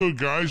the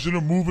guys that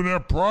are moving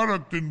that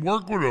product and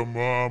work with them.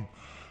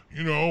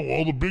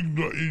 All the big.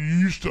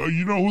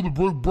 You know who the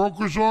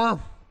brokers are?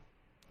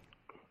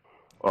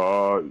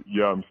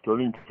 Yeah, I'm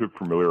starting to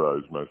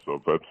familiarize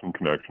myself. I have some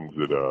connections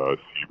at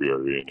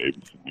CBRE and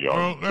Abramson Young.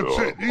 Well, that's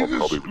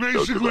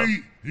so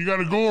it. You got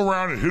to go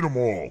around and hit them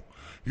all.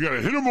 You got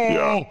to hit them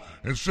all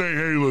and say,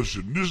 hey,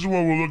 listen, this is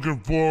what we're looking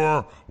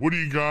for. What do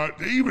you got?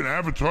 They even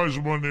advertise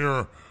them on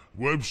their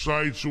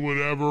websites or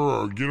whatever,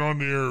 or get on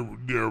their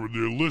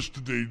list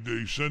that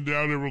they send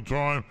out every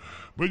time.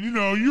 But, you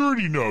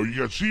already know. You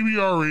got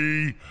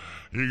CBRE,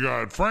 you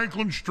got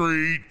Franklin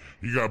Street,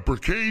 you got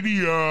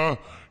Berkadia,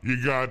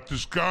 you got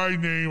this guy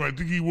named, I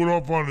think he went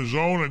off on his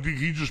own. I think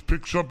he just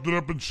picked something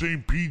up in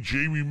St. Pete,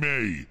 Jamie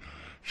May.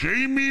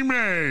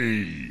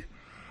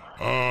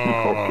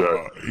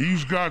 Okay.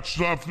 He's got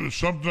something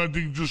I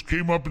think just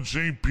came up in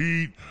St.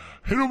 Pete.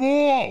 Hit them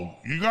all.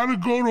 You got to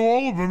go to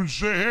all of them and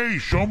say, hey,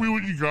 show me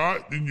what you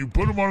got. And you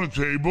put them on the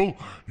table.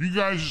 You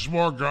guys are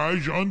smart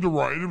guys. You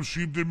underwrite them,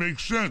 see if they make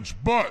sense.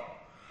 But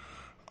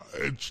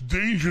it's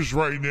dangerous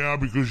right now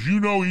because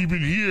even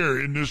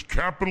here in this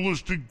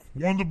capitalistic,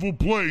 wonderful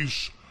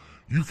place,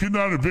 you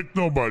cannot evict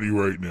nobody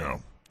right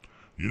now.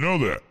 You know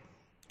that.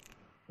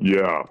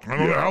 Yeah. I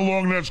don't know how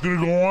long that's going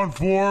to go on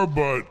for,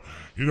 but,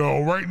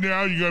 right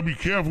now you got to be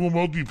careful with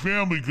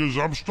multifamily because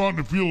I'm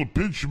starting to feel a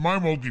pinch in my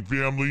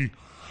multifamily.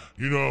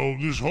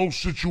 This whole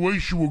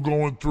situation we're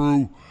going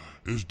through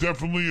is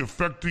definitely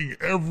affecting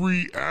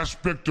every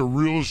aspect of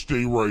real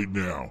estate right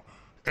now.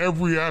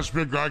 Every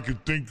aspect I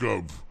could think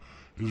of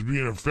is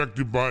being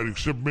affected by it,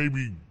 except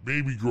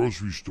maybe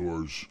grocery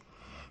stores.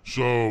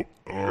 So,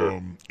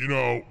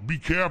 be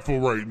careful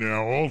right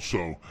now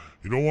also.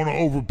 You don't want to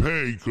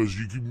overpay because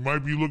you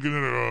might be looking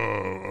at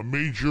a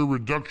major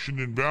reduction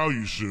in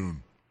value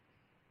soon.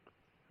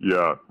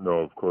 Yeah, no,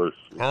 of course.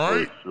 All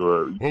right?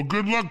 Well,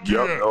 good luck to you.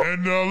 No.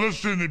 And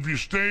listen, if you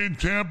stay in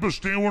Tampa,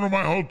 stay in one of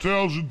my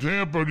hotels in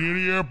Tampa near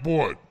the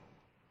airport.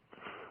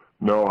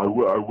 No,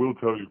 I will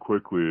tell you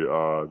quickly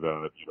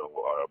that,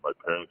 my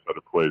parents had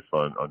a place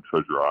on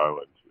Treasure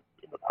Island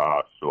in the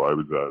past, so I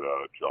was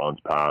at John's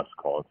Pass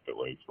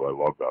constantly, so I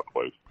love that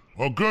place.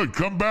 Well, good.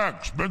 Come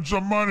back. Spend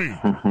some money.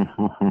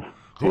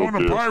 Go on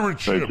a pirate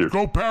ship.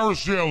 Go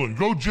parasailing.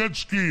 Go jet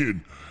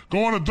skiing.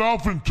 Go on a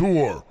dolphin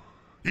tour.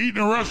 Eat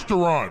in a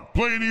restaurant.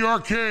 Play in the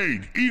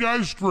arcade. Eat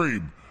ice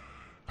cream.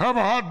 Have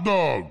a hot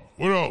dog.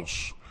 What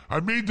else?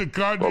 I made the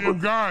goddamn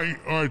guy.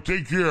 All right,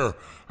 take care.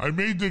 I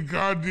made the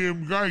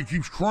goddamn guy. He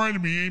keeps crying to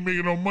me. He ain't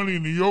making no money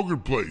in the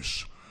yogurt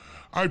place.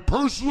 I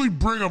personally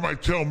bring him. I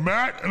tell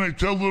Matt and I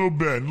tell little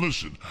Ben,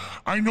 listen,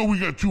 I know we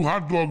got 2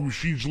 hot dog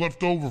machines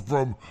left over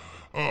from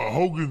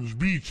Hogan's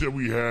Beach that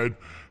we had.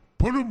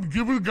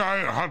 Give a guy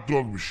a hot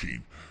dog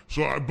machine.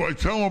 So I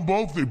tell them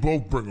both, they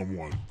both bring him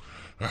one.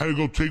 I had to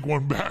go take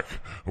one back.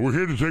 We're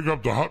here to take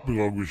up the hot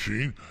dog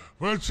machine.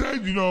 But I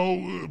said,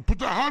 put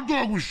the hot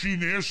dog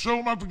machine there, sell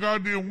him out the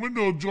goddamn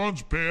window of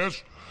John's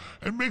Pass,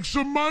 and make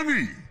some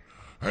money.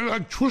 I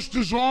had to twist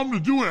his arm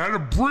to do it. I had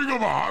to bring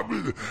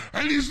him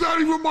and he's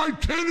not even my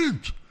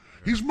tenant.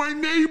 He's my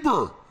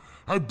neighbor.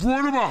 I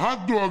brought him a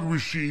hot dog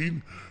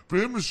machine for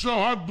him to sell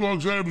hot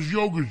dogs out of his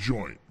yoga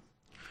joint.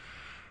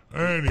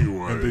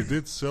 Anyway. And they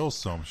did sell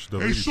some.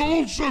 They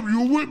sold some.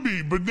 You were with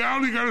me. But now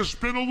they got to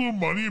spend a little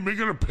money and make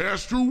it a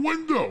pass-through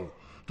window.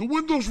 The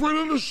window's right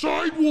on the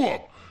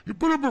sidewalk. You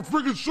put up a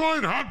friggin'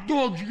 sign, hot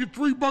dogs, you get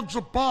 $3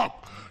 a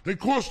pop. They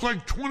cost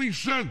like 20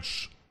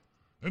 cents.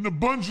 And the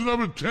bun's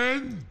another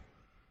 10.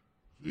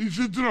 He's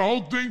into the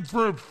whole thing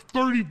for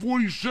 30,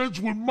 40 cents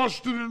with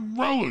mustard and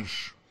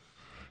relish.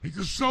 He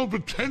can sell for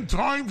 10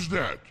 times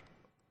that.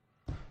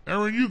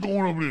 Aaron, you're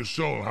going over there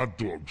selling hot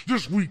dogs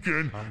this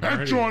weekend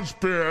at John's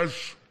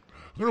Pass.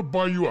 I'm going to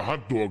buy you a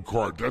hot dog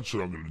cart. That's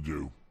what I'm going to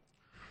do.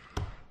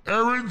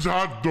 Aaron's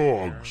Hot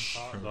Dogs.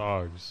 Hot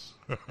dogs.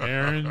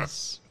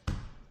 Aaron's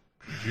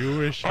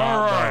Jewish hot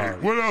dogs. All right.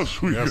 dogs. What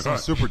else we got? Some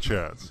super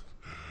chats.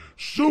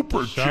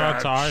 Super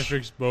Shout chats. out to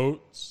iFix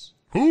Boats.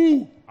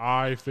 Who?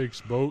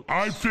 iFix Boats.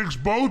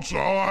 iFix Boats?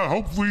 Oh,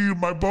 hopefully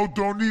my boat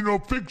don't need no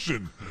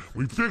fixing.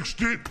 We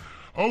fixed it.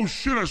 Oh,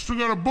 shit, I still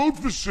got a boat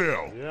for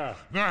sale. Yeah.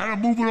 Now I had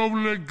to move it over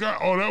to that guy.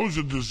 Oh, that was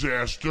a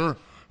disaster.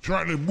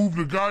 Trying to move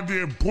the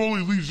goddamn pull.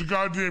 He leaves the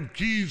goddamn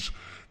keys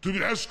to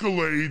the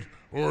Escalade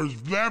or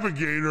his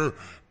navigator,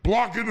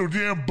 blocking the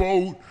damn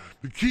boat.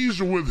 The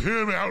keys are with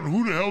him out in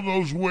who the hell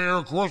knows where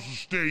across the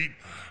state.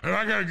 And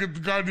I got to get the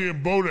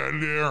goddamn boat out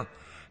of there.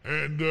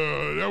 And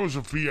that was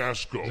a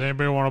fiasco. Does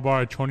anybody want to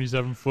buy a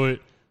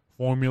 27-foot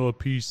Formula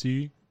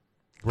PC?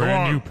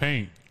 Brand new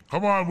paint.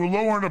 Come on, we're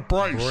lowering the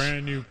price.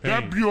 Brand new paint.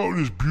 That boat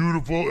is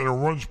beautiful and it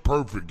runs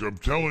perfect. I'm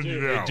telling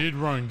you now. It did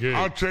run good.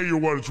 I'll tell you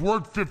what, it's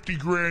worth 50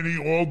 grand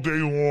all day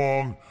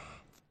long.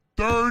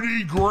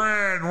 30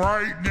 grand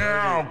right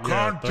now. 30,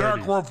 Contact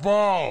 30.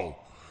 Rafal.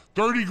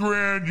 30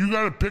 grand, you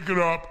got to pick it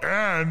up.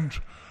 And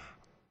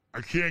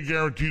I can't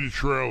guarantee the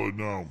trailer,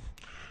 no.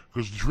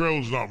 Because the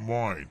trailer's not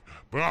mine.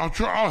 But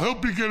I'll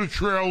help you get a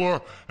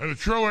trailer. And the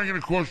trailer ain't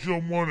going to cost you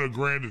no more than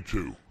 $1,000 or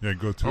 $2. Yeah,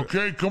 go to it.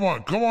 Okay, come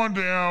on. Come on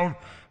down.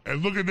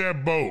 And look at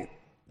that boat.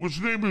 What's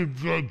the name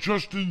of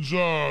Justin's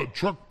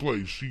truck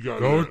place he got?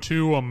 Go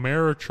to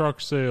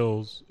Ameritruck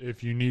Sales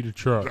if you need a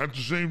truck. Is that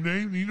the same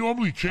name? He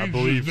normally changes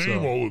believe his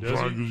name so. all the Does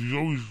time he? because he's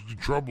always in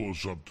trouble or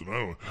something. I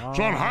don't know. It's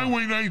on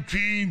Highway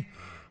 19,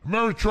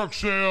 Ameritruck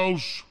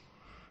Sales,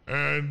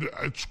 and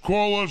it's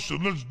call us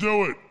and let's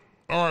do it.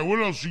 All right, what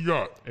else you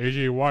got?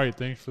 AJ White,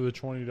 thanks for the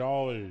 $20.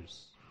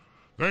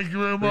 Thank you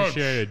very much.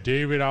 Appreciate it.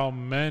 David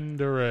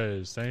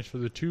Almendarez, thanks for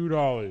the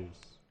 $2.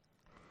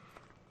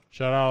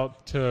 Shout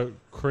out to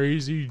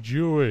Crazy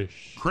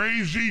Jewish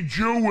Crazy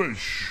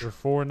Jewish.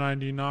 for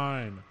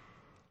 $4.99.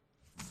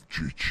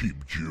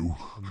 Cheap Jew.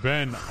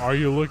 Ben, are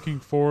you looking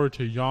forward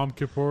to Yom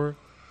Kippur?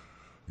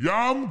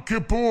 Yom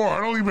Kippur.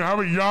 I don't even have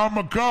a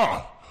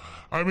yarmulke.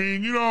 I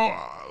mean,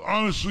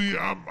 honestly,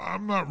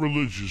 I'm not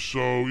religious, so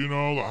the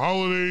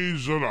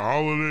holidays are the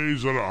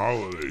holidays are the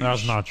holidays.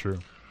 That's not true.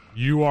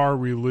 You are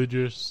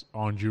religious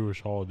on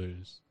Jewish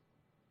holidays.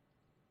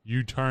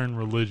 You turn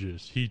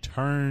religious. He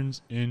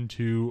turns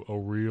into a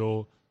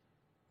real,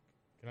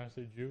 can I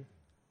say Jew?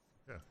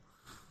 Yeah.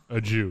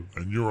 A Jew.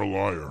 And you're a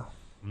liar.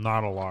 I'm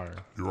not a liar.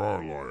 You are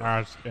a liar.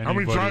 Ask How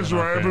many anybody times in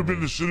have our I ever family.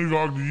 been to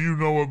synagogue that you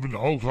know of in the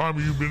whole time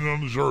you've been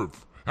on this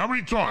earth? How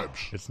many times?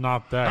 It's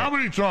not that. How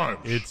many times?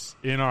 It's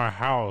in our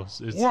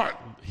house. It's What?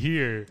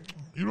 here.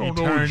 You don't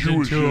He know what turns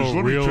Jewish into is. a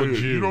Let me real tell you,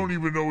 Jew. you don't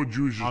even know what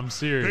Jewish is. I'm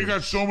serious. They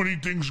got so many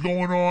things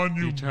going on,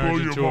 you He blow turns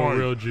your into mind. a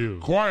real Jew.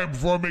 Quiet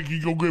before I make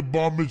you go get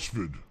bar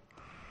mitzvahed.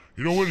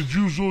 You know what the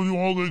Jews will do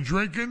all their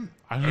drinking?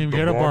 I didn't At even the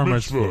get a bar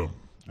mitzvah. mitzvah.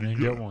 I didn't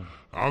get one.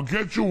 I'll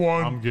get you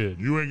one. I'm good.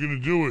 You ain't gonna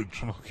do it.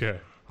 Okay.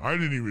 I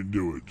didn't even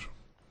do it.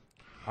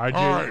 I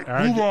All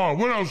right, move on.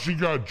 What else you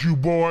got, Jew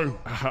boy?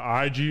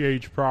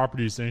 IGH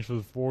Properties, thanks for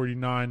the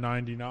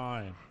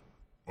 $49.99.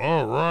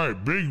 All right,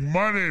 big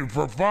money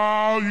for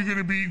fall. You're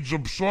gonna be eating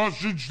some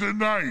sausage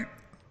tonight.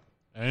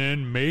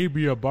 And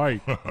maybe a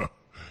bike.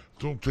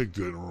 Don't take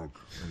that wrong.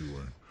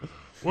 Anyway,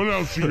 what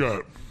else you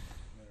got?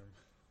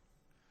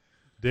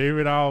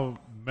 David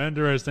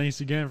Almendarez, thanks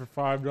again for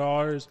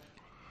 $5.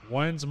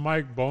 When's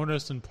Mike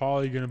Bonus and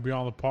Polly going to be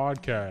on the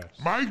podcast?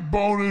 Mike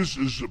Bonus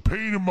is a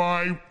pain in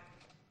my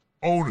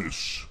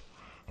onus.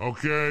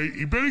 Okay?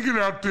 You better get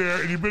out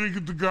there and you better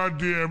get the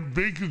goddamn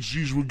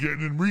vacancies we're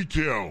getting in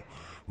retail.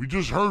 We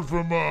just heard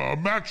from a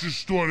mattress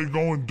store they're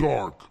going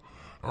dark.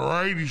 All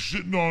right? He's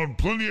sitting on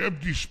plenty of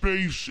empty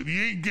space and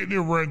he ain't getting it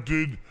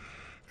rented.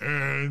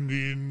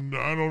 And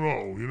I don't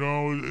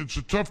know. It's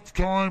a tough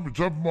time, a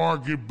tough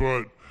market,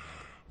 but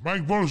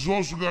Mike Bonus has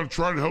also got to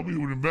try to help me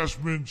with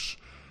investments.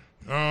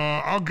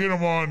 I'll get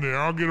him on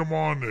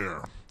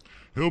there.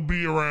 He'll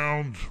be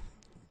around.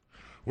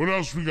 What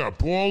else we got?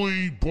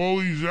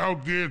 Paulie's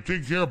out there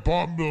taking care of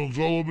apartment buildings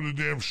all over the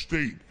damn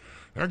state.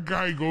 That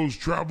guy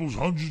travels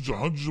hundreds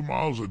of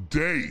miles a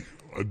day.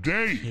 A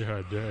day. Yeah,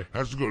 a day.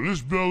 Has to go to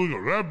this building, go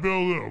to that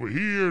building, over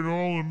here, and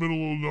all in the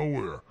middle of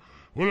nowhere.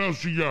 What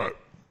else you got?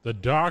 The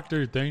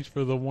doctor, thanks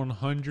for the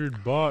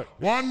 $100.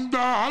 $100.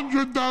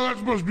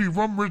 That must be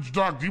from Rich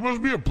Doctor. He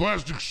must be a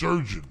plastic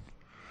surgeon.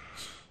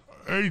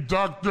 Hey,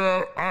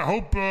 doctor, I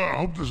hope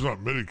there's not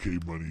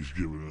Medicaid money he's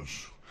giving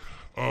us.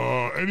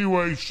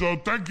 Anyway, so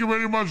thank you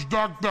very much,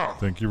 doctor.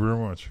 Thank you very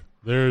much.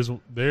 There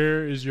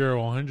is your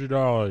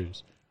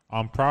 $100.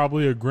 I'm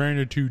probably a grand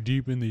or two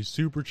deep in these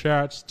super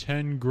chats.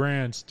 10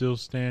 grand still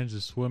stands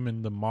to swim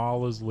in the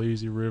Mala's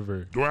lazy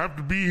river. Do I have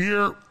to be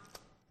here?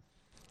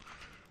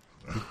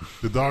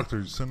 The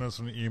doctor, send us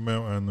an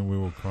email and then we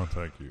will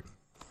contact you.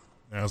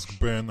 Ask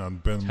Ben on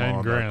benmall.com.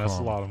 10 grand, that's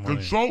a lot of money.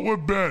 Consult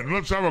with Ben.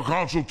 Let's have a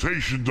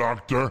consultation,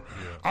 doctor. Yeah.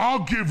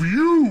 I'll give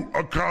you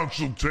a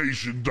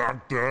consultation,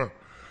 doctor.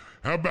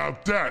 How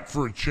about that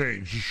for a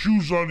change? The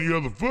shoe's on the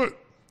other foot.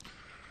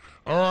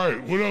 All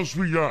right, what else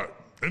we got?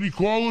 Any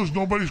callers?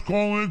 Nobody's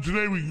calling in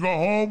today. We can go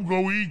home,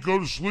 go eat, go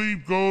to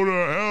sleep, go to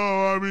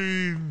hell.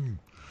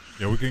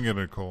 Yeah, we can get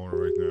a caller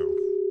right now.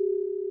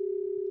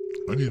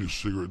 I need a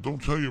cigarette. Don't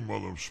tell your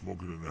mother I'm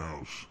smoking in the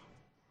house.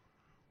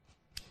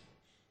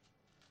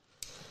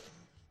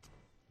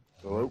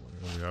 Hello?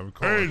 We have a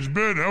caller. Hey, it's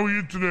Ben. How are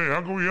you today?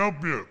 How can we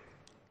help you?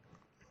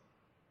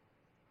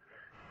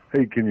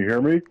 Hey, can you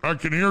hear me? I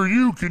can hear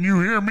you. Can you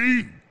hear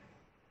me?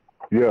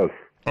 Yes.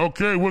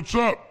 Okay, what's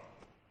up?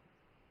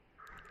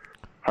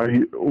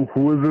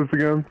 Who is this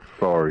again?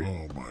 Sorry.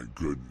 Oh, my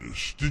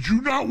goodness. Did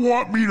you not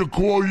want me to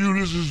call you?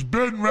 This is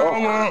Ben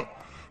Malla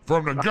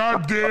from the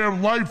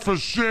goddamn Life for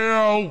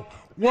Sale.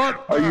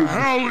 What the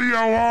hell do you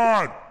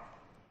want?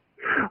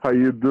 How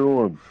you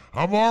doing?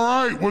 I'm all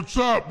right. What's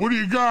up? What do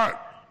you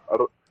got?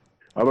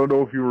 I don't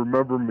know if you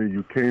remember me.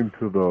 You came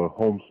to the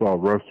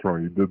Homestyle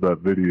restaurant. You did that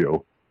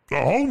video. The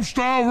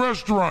Homestyle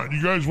restaurant.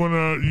 You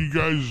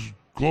guys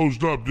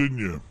closed up, didn't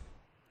you?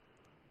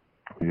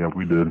 Yeah,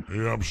 we did.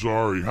 Yeah, I'm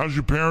sorry. How's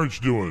your parents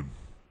doing?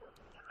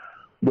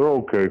 They're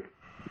okay.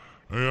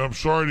 Yeah, I'm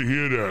sorry to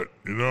hear that.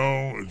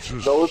 It's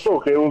just... No, it's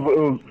okay. It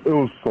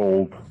was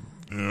sold.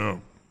 Yeah.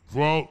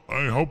 Well,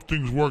 I hope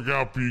things work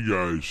out for you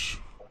guys.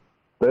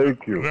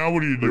 Thank you. Now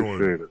what are you doing?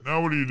 Appreciate it.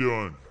 Now what are you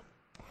doing?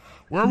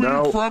 Where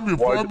were you from? You're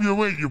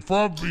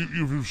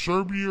from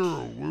Serbia,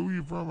 or where were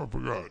you from? I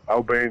forgot.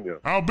 Albania.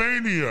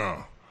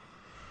 Albania.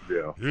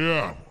 Yeah.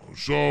 Yeah.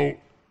 So,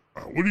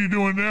 what are you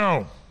doing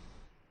now?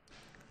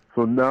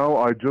 So now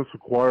I just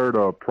acquired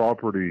a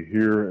property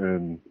here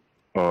in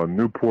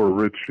Newport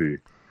Richie.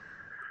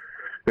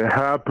 It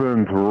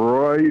happened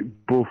right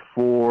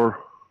before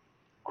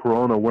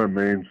Corona went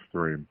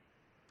mainstream.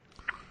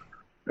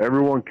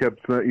 Everyone kept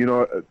saying, it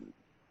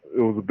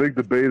was a big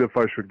debate if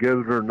I should get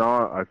it or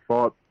not. I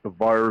thought the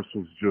virus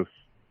was just,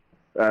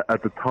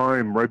 at the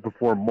time, right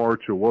before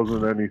March, it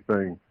wasn't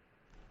anything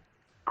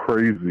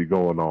crazy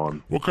going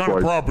on. What kind of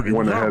property? I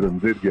went ahead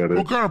and did get it.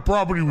 What kind of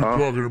property are we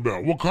talking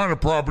about? What kind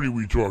of property are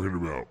we talking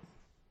about?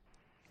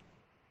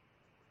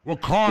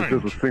 What kind?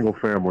 It's just a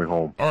single-family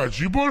home. All right,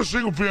 so you bought a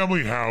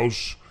single-family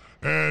house,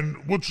 and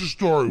what's the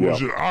story? Yeah.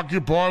 Was it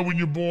occupied when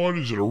you bought?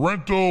 Is it a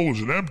rental? Was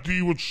it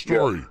empty? What's the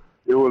story?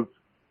 Yeah.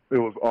 It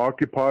was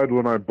occupied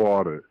when I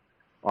bought it.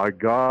 I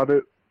got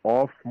it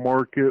off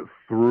market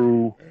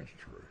through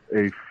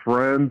a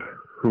friend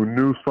who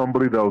knew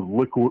somebody that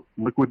was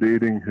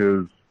liquidating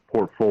his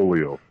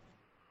portfolio.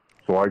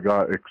 So I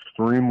got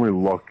extremely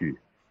lucky.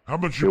 How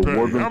much you pay?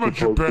 How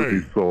much you pay?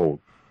 To be sold.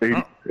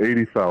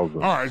 $80,000. All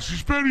right,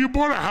 so you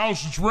bought a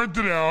house, it's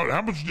rented out.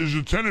 How much is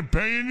the tenant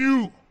paying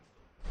you?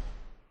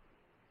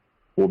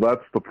 Well,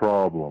 that's the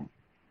problem.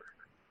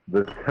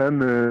 The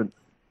tenant,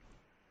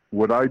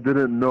 what I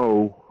didn't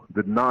know,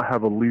 did not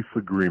have a lease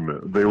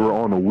agreement. They were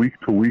on a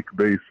week-to-week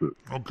basis.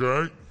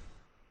 Okay.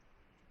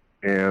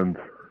 And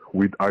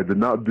I did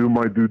not do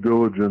my due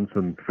diligence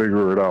and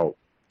figure it out,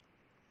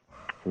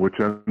 which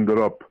ended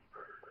up,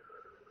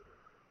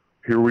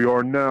 here we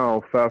are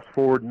now, fast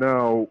forward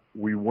now,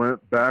 we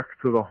went back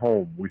to the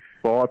home. We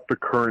thought the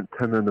current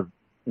tenant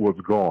was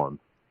gone.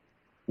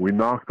 We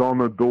knocked on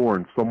the door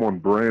and someone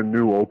brand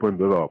new opened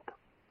it up.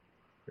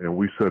 And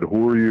we said,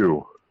 "Who are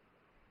you?"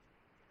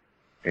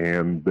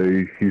 And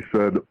he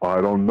said, "I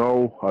don't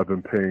know. I've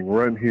been paying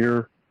rent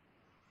here."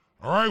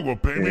 All right, well,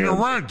 pay me the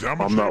rent. How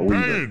much are you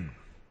paying?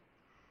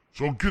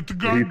 So get the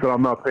gun. He said,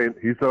 "I'm not paying."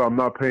 He said, "I'm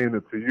not paying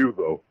it to you,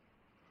 though."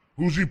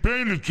 Who's he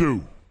paying it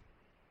to?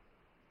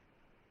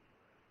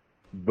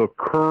 The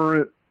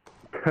current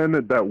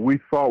tenant that we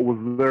thought was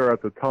there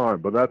at the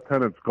time, but that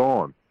tenant's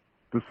gone,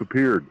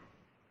 disappeared.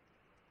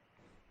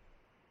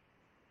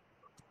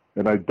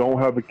 And I don't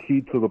have a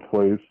key to the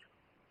place.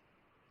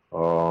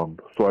 So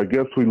I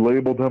guess we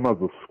labeled him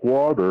as a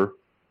squatter.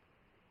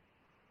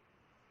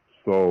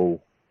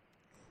 So.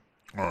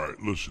 All right,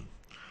 listen.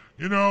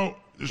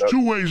 There's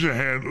two ways to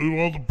handle.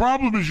 Well, the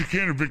problem is you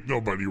can't evict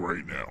nobody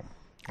right now.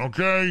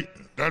 Okay?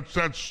 That's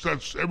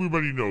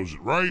everybody knows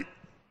it, right?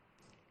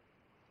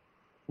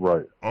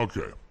 Right.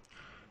 Okay.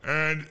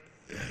 And,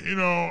 I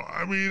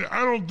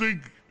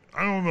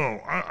don't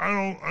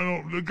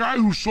know. The guy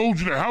who sold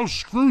you the house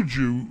screwed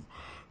you.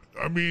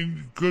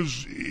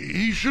 Because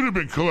he should have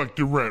been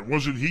collecting rent.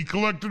 Wasn't he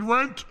collecting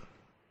rent?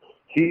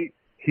 He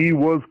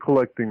was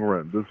collecting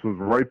rent. This was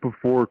right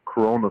before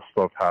Corona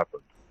stuff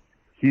happened.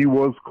 He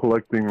was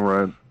collecting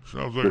rent.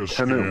 Sounds like the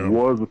tenant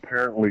was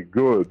apparently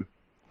good.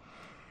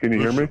 Can you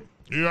hear me?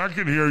 Yeah, I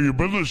can hear you.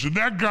 But listen,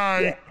 that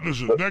guy. Is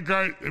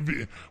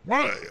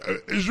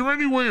there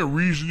any way of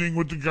reasoning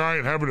with the guy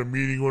and having a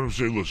meeting with him?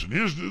 Say, listen,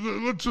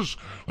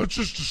 let's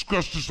just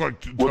discuss this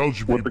like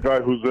intelligent with the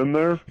guy who's in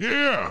there.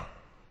 Yeah.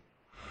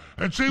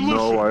 And say, listen.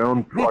 No,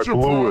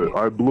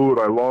 I blew it.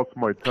 I lost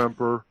my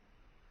temper,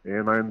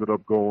 and I ended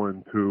up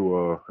going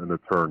to an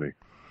attorney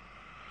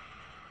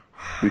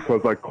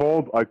because I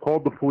called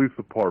the police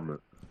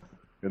department,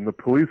 and the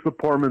police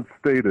department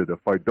stated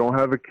if I don't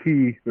have a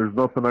key, there's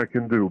nothing I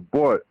can do.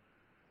 But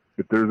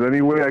if there's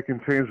any way I can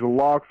change the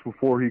locks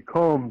before he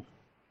comes,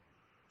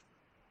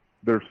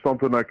 there's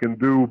something I can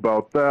do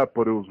about that.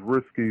 But it was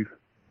risky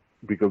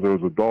because there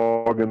was a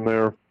dog in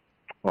there.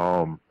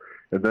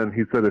 And then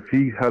he said if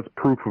he has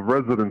proof of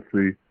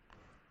residency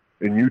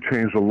and you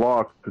change the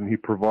locks and he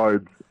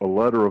provides a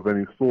letter of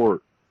any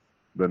sort,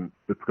 then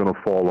it's going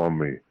to fall on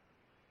me.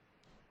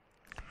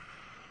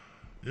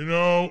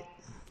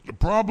 The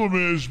problem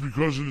is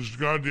because of this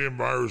goddamn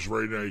virus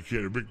right now, you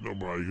can't evict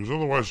nobody because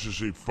otherwise just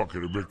say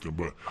fucking evict them.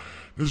 But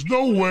there's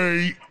no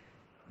way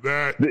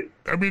that,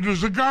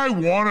 does the guy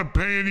want to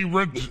pay any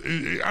rent?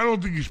 I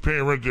don't think he's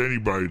paying rent to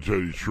anybody, to tell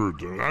you the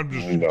truth. I'm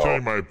just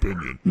telling my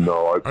opinion.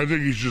 No, I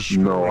think he's just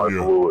screwing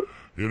you.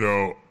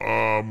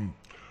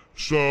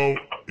 So,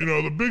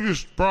 the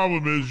biggest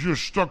problem is you're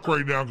stuck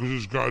right now because of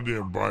this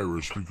goddamn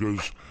virus.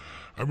 Because,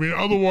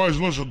 otherwise,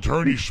 unless an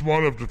attorney's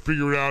smart enough to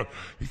figure it out,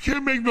 you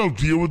can't make no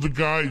deal with the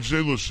guy and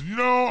say, listen,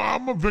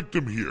 I'm a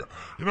victim here.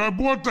 I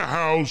bought the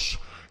house.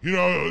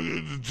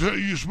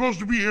 You're supposed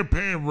to be here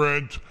paying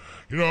rent.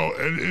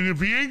 And if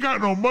he ain't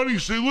got no money,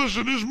 say,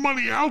 listen, there's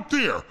money out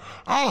there.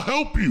 I'll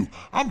help you.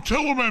 I'm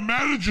telling my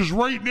managers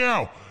right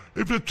now,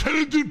 if the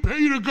tenant didn't pay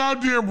you the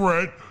goddamn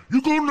rent,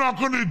 you go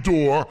knock on their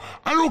door.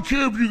 I don't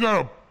care if you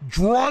got to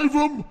drive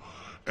them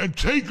and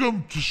take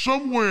them to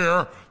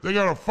somewhere. They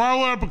got to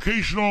file an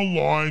application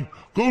online,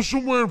 go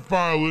somewhere and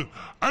file it.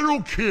 I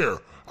don't care.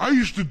 I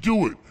used to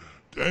do it.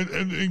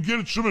 and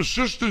get some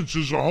assistance.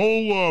 There's a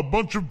whole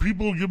bunch of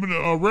people giving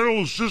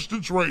rental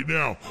assistance right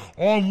now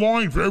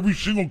online for every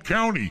single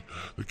county.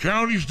 The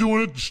county's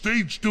doing it, the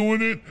state's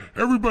doing it,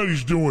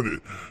 everybody's doing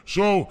it.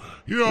 So,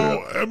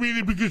 I mean,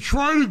 if you could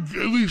try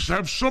to at least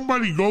have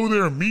somebody go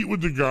there and meet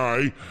with the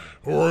guy,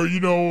 or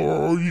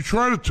you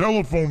try to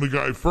telephone the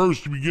guy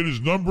first if you get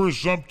his number or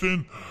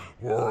something.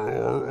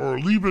 Or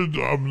leave a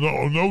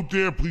note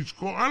there, please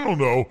call. I don't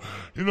know.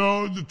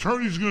 The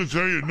attorney's going to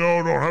tell you,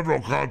 no, don't have no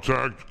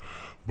contact.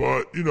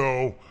 But,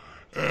 I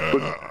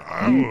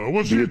don't know.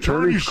 What's the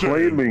attorney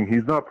claiming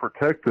he's not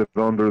protected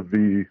under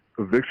the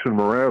eviction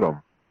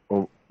moratorium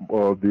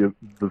of the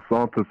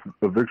DeSantis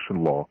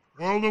eviction law.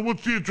 Well, then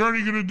what's the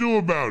attorney going to do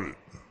about it?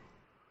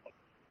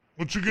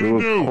 What's he going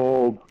to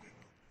do?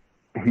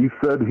 He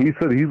said he's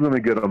going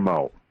to get him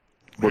out.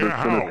 But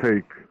it's going to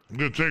take... It's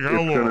going to take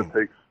how long? It's going to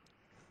take...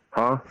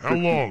 Huh? How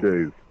long?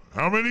 Days.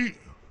 How many?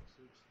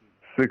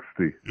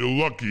 60. You're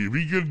lucky. If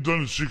he gets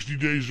done in 60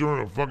 days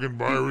during a fucking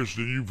virus,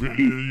 then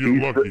you're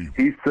lucky.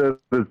 He said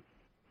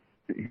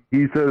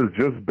it's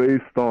just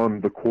based on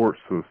the court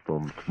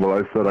systems. Well,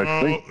 I said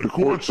I think the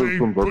court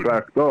systems are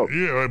backed up.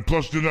 Yeah, and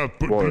plus they're not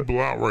putting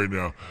people out right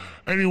now.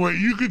 Anyway,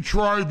 you could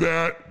try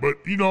that, but,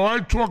 I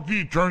talked to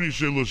the attorney and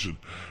say, listen,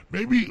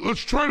 maybe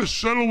let's try to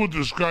settle with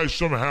this guy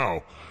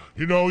somehow.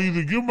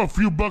 Either give him a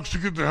few bucks to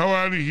get the hell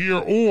out of here,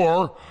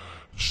 or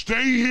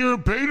stay here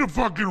and pay the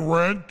fucking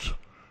rent.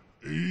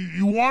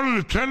 You wanted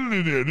a tenant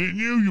in there, didn't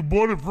you? You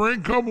bought it for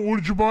income, or what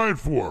did you buy it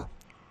for?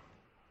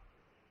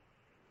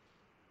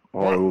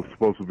 Oh, it was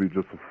supposed to be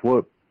just a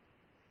flip.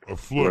 A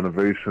flip.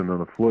 Renovation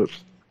and a flip.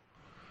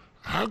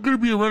 How could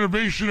it be a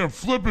renovation and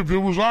flip if it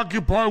was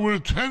occupied with a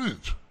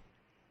tenant?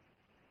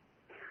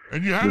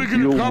 And you had to get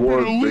a copy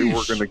of the lease. They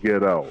were going to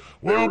get out.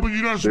 Well, but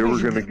you're not supposed to. They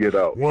were going to get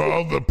out.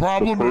 Well, the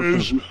problem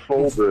is,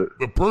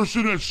 the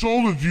person that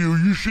sold it to you,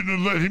 you shouldn't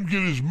have let him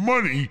get his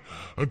money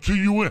until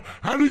you went.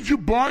 How did you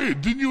buy it?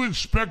 Didn't you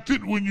inspect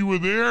it when you were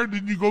there?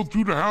 Didn't you go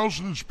through the house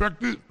and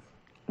inspect it?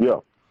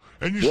 Yeah.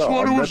 And you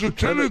saw there was a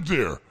tenant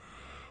there.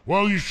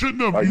 Well, you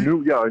shouldn't have. I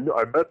knew. I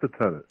met the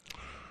tenant.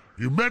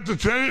 You met the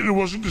tenant and it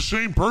wasn't the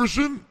same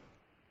person?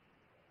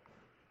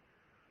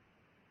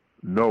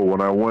 No, when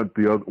I went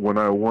 2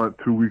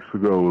 weeks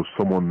ago, it was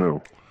someone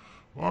new.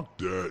 Fuck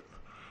that.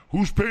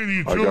 Who's paying the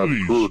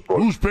utilities?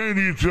 Who's paying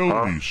the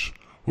utilities? Huh?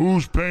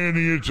 Who's paying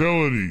the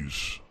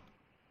utilities?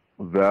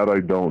 That I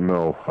don't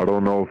know. I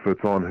don't know if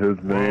it's on his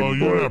name,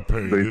 but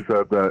they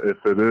said that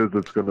if it is,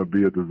 it's going to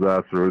be a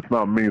disaster. It's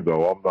not me,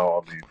 though. I'm not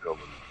on the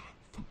utilities.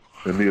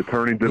 And the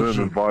attorney didn't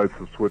advise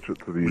to switch it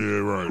to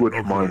the switch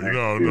my name.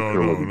 No,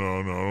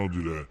 don't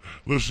do that.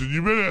 Listen,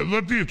 you better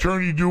let the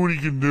attorney do what he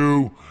can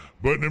do.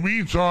 But in the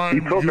meantime,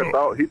 he took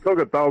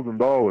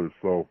 $1,000.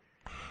 So,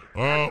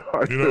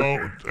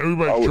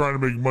 everybody's trying to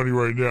make money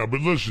right now.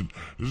 But listen,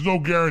 there's no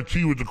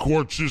guarantee with the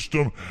court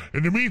system.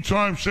 In the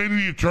meantime, say to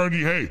the attorney,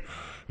 hey,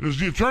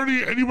 does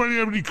anybody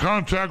have any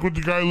contact with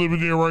the guy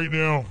living there right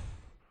now?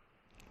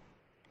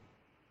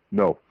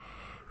 No.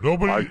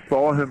 Nobody? I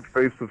saw him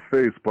face to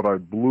face, but I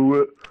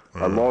blew it.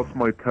 I lost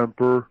my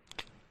temper,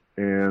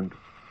 and...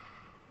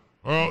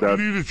 Well, you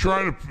need to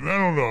try to, I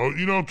don't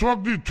know,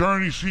 talk to the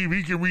attorney, see if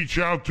he can reach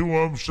out to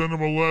him, send him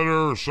a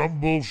letter or some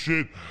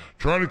bullshit,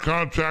 try to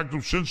contact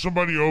him, send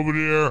somebody over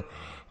there,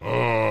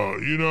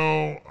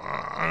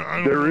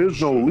 There is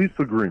no lease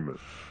agreement.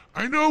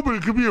 I know, but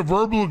it could be a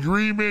verbal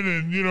agreement,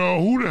 and,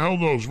 who the hell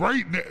knows?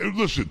 Right now,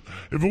 listen,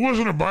 if it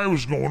wasn't a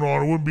virus going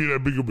on, it wouldn't be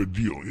that big of a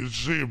deal. You'd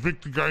say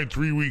evict the guy in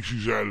 3 weeks,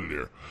 he's out of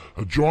there.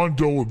 A John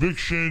Doe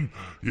eviction,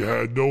 you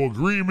had no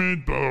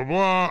agreement, blah, blah,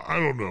 blah, I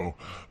don't know.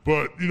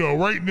 But,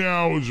 right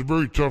now is a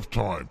very tough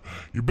time.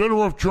 You're better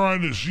off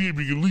trying to see if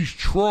you can at least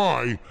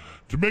try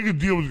to make a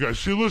deal with the guy.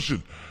 Say,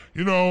 listen,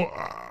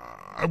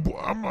 I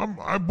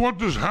bought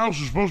this house,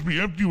 it's supposed to be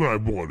empty when I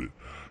bought it.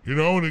 And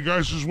the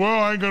guy says,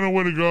 well, I ain't got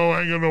nowhere to go,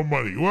 I ain't got no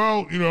money.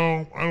 Well, I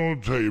don't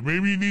want to tell you.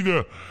 Maybe you need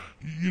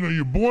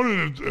you bought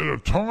it at a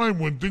time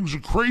when things are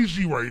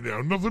crazy right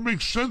now. Nothing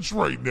makes sense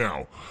right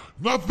now.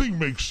 Nothing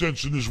makes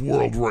sense in this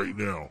world right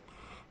now.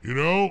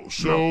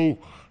 So,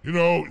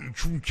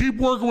 keep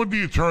working with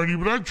the attorney,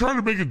 but I'd try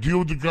to make a deal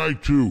with the guy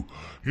too.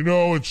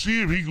 And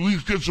see if he at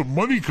least gets some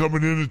money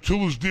coming in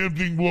until this damn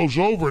thing blows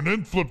over, and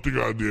then flip the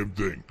goddamn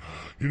thing.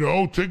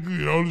 Take,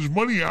 there's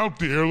money out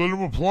there, let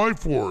him apply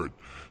for it.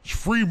 It's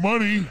free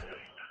money.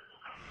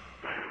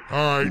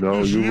 All right. No,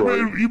 listen,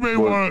 you may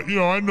want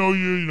to, I know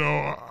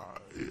I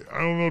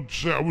don't know what to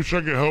say. I wish I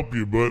could help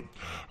you, but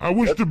I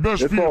wish the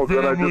best for your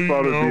family. I just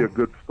thought it'd be a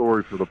good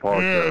story for the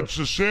podcast. Yeah, it's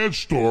a sad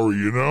story,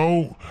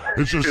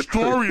 It's a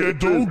story that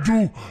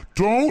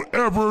don't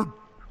ever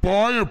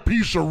buy a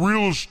piece of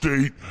real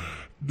estate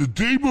the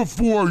day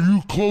before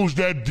you close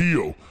that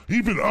deal.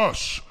 Even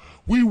us.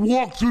 We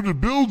walk through the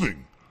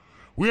building.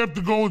 We have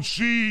to go and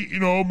see,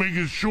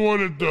 making sure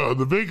that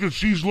the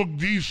vacancies look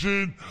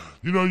decent.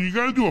 You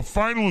got to do a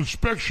final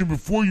inspection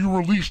before you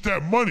release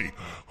that money.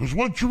 Because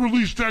once you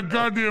release that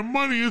goddamn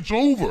money, it's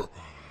over.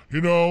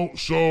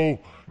 So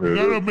you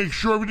got to make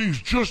sure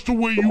everything's just the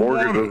way you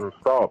want it. Doesn't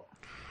stop.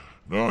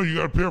 No, you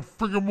got to pay a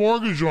freaking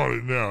mortgage on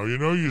it now. You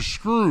know, you're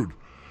screwed.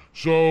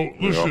 So,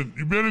 listen,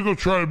 you better go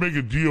try to make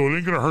a deal. It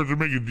ain't going to hurt to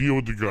make a deal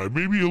with the guy.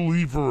 Maybe he'll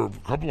leave for a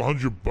couple of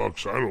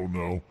 $100. I don't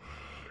know.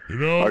 You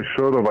know? I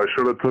should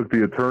have took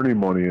the attorney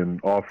money and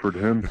offered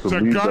him to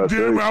leave that day.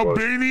 Goddamn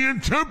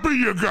Albanian temper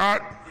you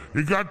got.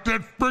 You got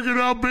that friggin'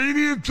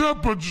 Albanian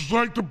temper, just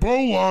like the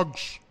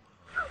Polacks.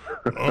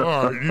 All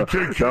right, you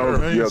take care.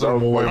 That was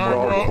my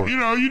problem. Well,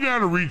 you know how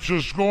to reach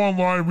us. Go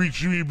online,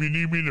 reach me if you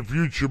need me in the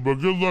future. But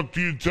good luck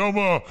to you. Tell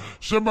me,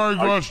 somebody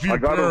goes to your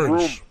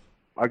parents.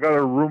 I got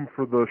a room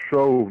for the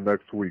show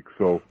next week,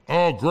 so.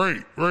 Oh,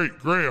 great.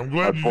 I'm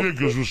glad you did,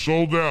 because we're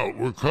sold out.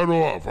 We're cut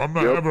off. I'm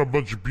not having a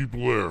bunch of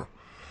people there.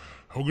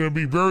 I'm going to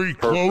be very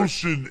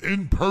close and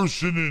in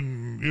person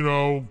and, you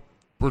know,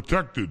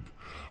 protected.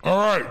 All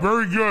right,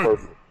 very good.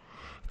 Perfect.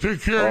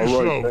 Take care of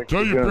yourself.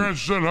 Tell your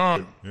parents said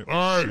hi. Yep,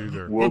 all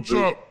right, what's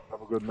up?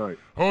 Have a good night.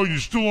 Oh, you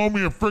still owe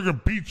me a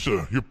friggin'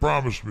 pizza. You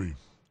promised me.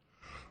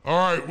 All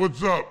right,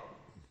 what's up?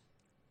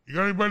 You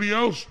got anybody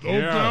else?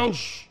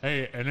 Else?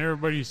 Hey, and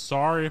everybody,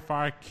 sorry if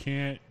I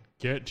can't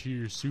get to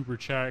your super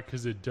chat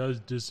because it does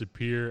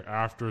disappear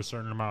after a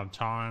certain amount of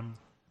time.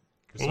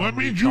 Well, that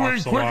means you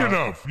ain't quick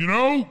enough, you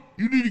know?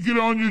 You need to get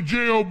on your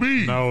JOB.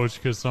 No, it's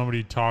because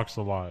somebody talks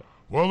a lot.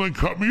 Well, then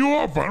cut me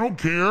off. I don't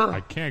care.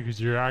 I can't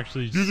because you're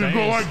actually You can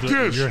go like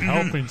this. You're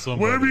helping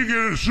somebody. Whenever you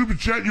get a super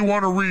chat you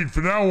want to read,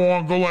 from now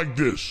on, go like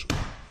this.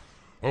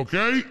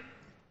 Okay?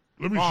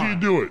 Let me see you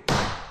do it.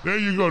 There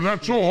you go.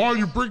 Not so hard.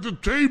 You break the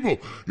table.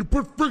 You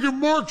put friggin'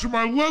 marks in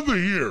my leather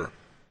here.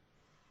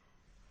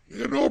 You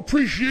got no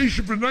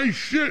appreciation for nice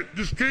shit.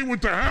 Just came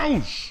with the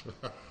house.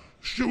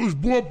 Shit was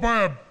bought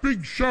by a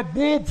big shot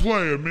ball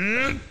player,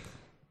 man.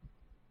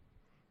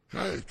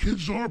 God,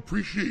 kids don't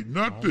appreciate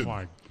nothing. Oh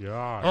my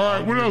God. All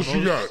right, what else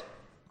you got?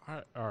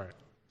 All right.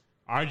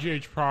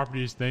 IGH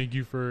Properties, thank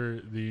you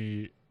for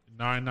the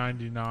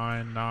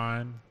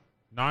 $9.99.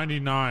 You're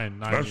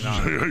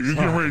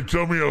getting ready to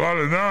tell me a lot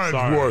of nines,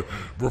 boy.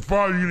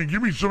 Rafal, you're going to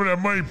give me some of that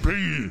money, pay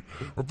you.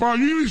 Rafal,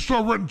 you need to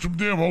start renting some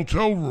damn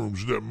hotel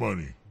rooms with that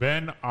money.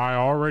 Ben, I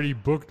already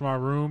booked my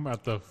room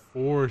at the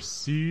Four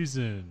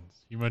Seasons.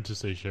 You meant to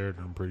say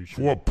Sheraton, I'm pretty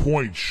sure. 4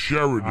 Point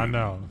Sheraton. I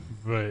know,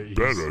 but...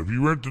 Better. If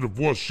you rented the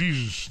Four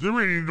Seasons, there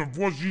ain't even the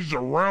Four Seasons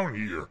around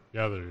here.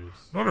 Yeah, there is.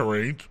 No,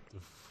 there ain't.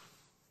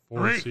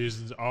 Four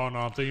Seasons. Oh, no,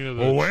 I'm thinking of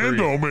the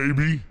Orlando,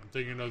 maybe. I'm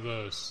thinking of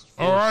the...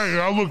 All right,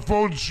 I look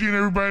forward to seeing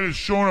everybody that's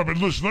showing up. And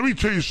listen, let me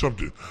tell you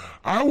something.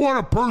 I want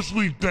to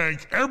personally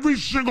thank every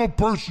single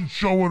person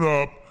showing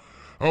up,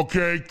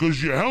 okay,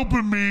 because you're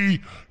helping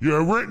me,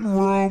 you're renting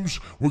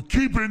rooms, we're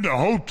keeping the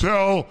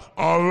hotel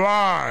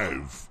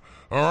alive.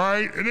 All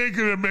right? It ain't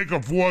going to make a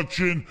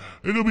fortune.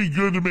 It'll be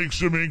good to make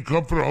some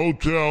income for the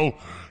hotel,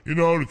 you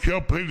know, to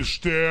help pay the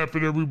staff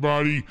and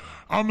everybody.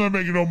 I'm not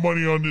making no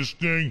money on this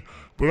thing,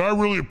 but I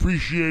really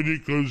appreciate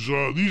it because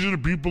these are the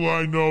people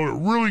I know that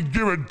really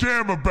give a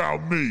damn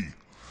about me.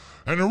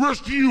 And the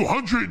rest of you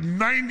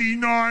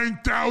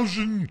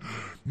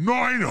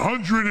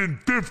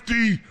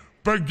 199,950,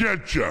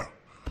 forget ya.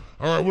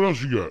 All right, what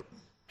else you got?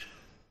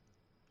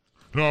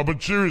 No,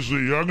 but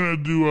seriously, I'm going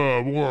to do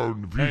more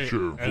in the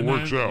future if it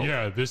works out.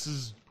 Yeah, this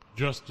is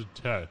just a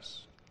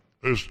test.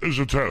 It's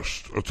a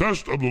test. A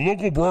test of the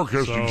local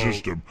broadcasting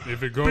system.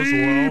 If it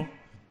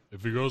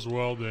goes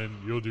well, then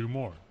you'll do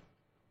more.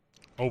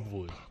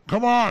 Hopefully.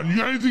 Come on. You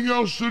got anything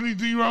else you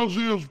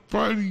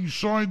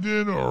signed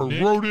in or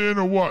Nick, wrote in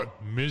or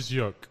what? Ms.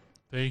 Yook,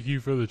 thank you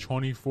for the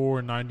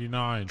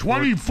 $24.99.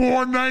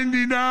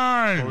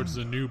 $24.99 towards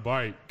the new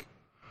bike.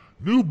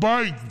 New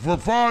bike for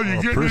father.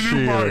 You getting a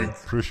new bike?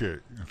 Appreciate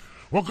it.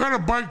 What kind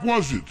of bike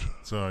was it?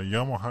 It's a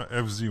Yamaha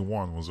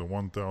FZ1. It was a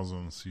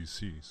 1,000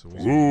 cc. So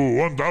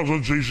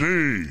 1,000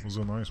 cc. It was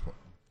a nice one.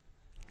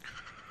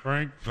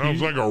 Frank,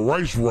 sounds like a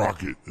rice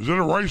rocket. Is that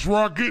a rice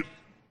rocket?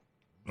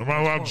 Am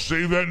I allowed to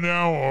say that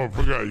now? Oh, I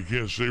forgot. You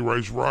can't say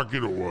rice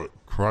rocket or what?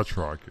 Crotch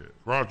rocket.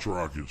 Crotch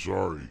rocket.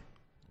 Sorry.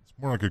 It's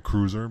more like a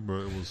cruiser, but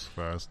it was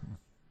fast.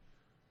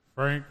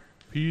 Frank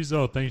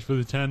Pizzo, thanks for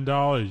the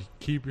 $10.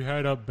 Keep your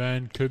head up,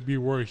 Ben. Could be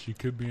worse. You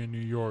could be in New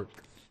York.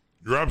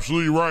 You're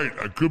absolutely right.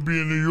 I could be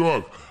in New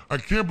York. I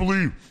can't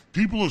believe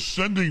people are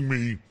sending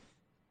me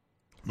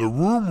the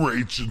room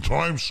rates in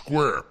Times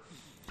Square.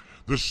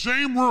 The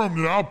same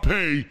room that I'll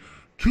pay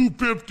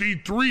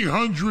 $250,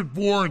 $300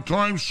 for in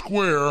Times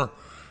Square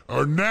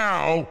are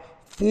now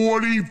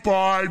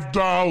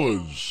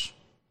 $45.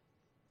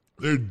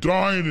 They're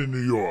dying in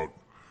New York.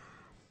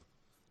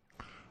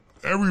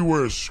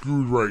 Everywhere is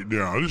screwed right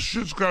now. This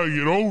shit's got to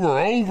get over.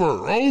 All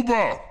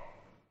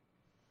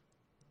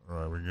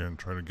right, we're going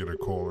to try to get a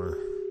caller.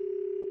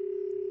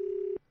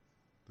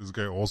 This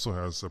guy also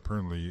has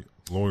apparently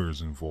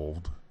lawyers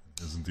involved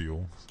in his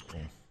deal. So.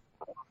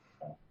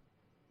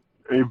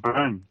 Hey,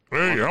 Ben.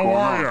 Hey, how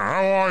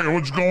are you?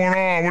 What's going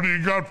on? What do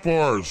you got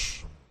for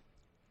us?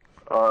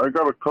 I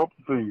got a couple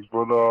things,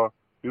 but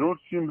you don't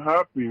seem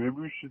happy. Maybe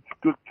we should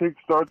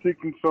start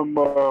taking some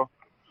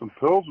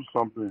pills or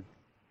something.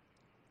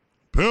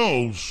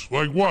 Pills?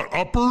 Like what?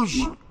 Uppers?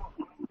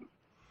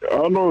 I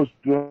don't know. It's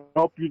to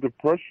help your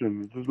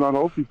depression. It's just not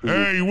healthy for you.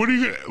 Hey, what are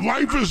you gonna...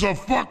 Life is a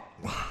fuck...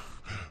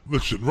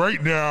 Listen,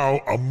 right now,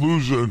 I'm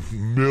losing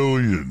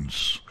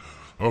millions.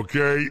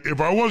 Okay?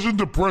 If I wasn't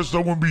depressed, I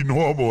wouldn't be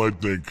normal, I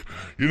think.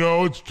 You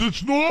know,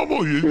 it's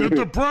normal. You're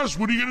depressed.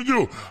 What are you going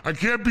to do? I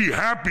can't be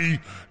happy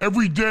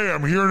every day.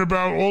 I'm hearing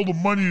about all the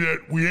money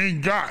that we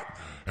ain't got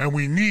and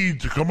we need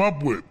to come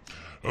up with.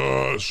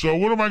 So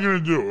what am I going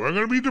to do? I'm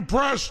going to be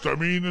depressed. I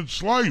mean,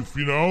 it's life,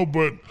 you know,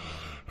 but,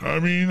 I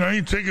mean, I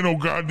ain't taking no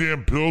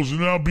goddamn pills,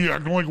 and then I'll be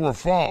acting like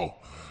Rafal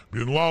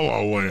in La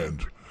La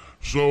Land.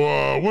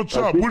 So, what's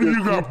up? What do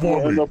you got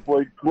for me? End up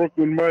like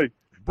Brooklyn Mike.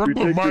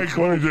 Brooklyn Mike,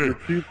 let me tell you. Your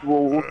teeth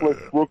will look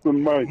like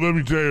Brooklyn Mike. Let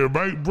me tell you,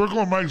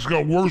 Brooklyn Mike's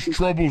got worse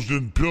troubles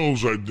than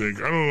pills, I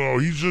think. I don't know.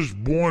 He's just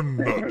born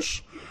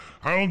nuts.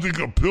 I don't think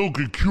a pill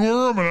could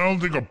cure him, and I don't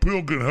think a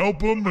pill can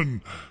help him, and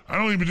I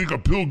don't even think a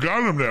pill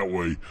got him that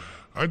way.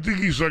 I think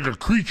he's like a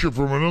creature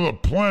from another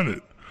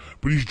planet.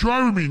 But he's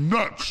driving me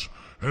nuts,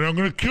 and I'm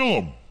going to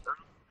kill him.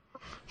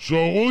 So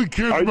all he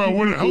cares about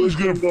what the hell he's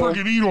going to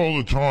freaking eat all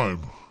the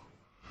time.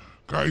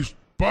 Guys,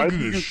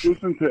 bugging this shit.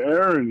 Listen to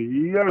Aaron.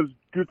 He has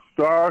good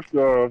stock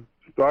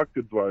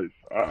advice.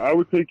 I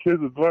would take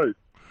his advice.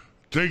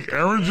 Take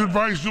Aaron's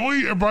advice? The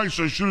only advice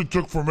I should have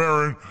took from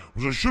Aaron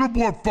was I should have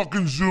bought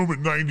fucking Zoom at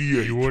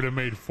 98. You would have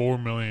made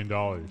 $4 million.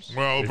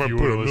 Well, if I put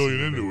 $1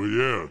 million into it,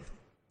 yeah.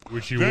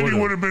 Which he then he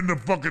would have been the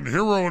fucking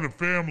hero of the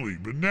family.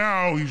 But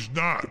now he's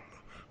not,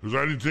 because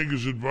I didn't take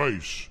his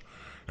advice.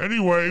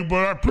 Anyway,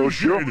 but I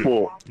appreciate it.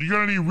 Fault. You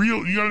got any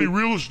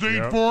real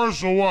estate for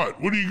us or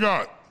what? What do you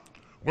got?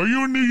 Were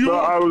you in New York? No,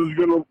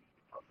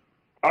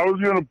 I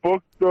was gonna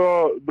book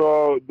the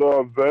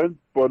event,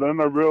 but then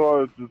I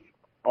realized it's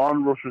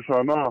on Rosh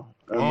Hashanah.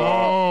 And,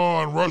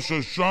 on Rosh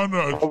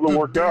Hashanah. It's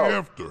the day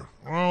after.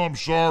 Well, I'm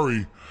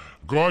sorry.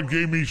 God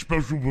gave me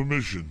special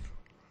permission.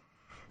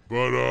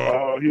 But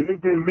he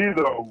didn't give me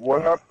though.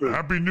 What happened?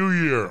 Happy New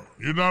Year.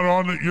 You're not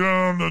on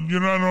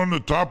the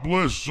top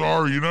list.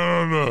 Sorry, you're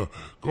not on the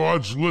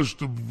God's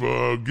list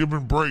of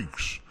giving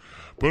breaks.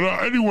 But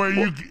anyway,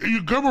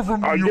 you coming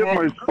from New York?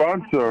 I get my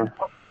sponsor.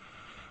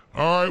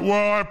 All right.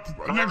 Well,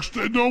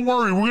 don't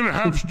worry. We're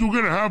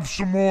gonna have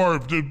some more.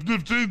 If the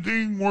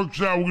thing works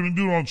out, we're gonna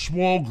do it on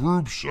small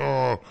groups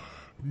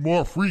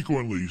more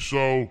frequently.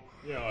 So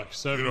yeah, like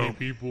 70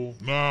 people.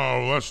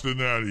 No, less than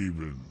that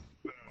even.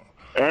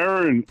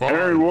 Aaron,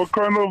 what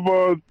kind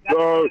of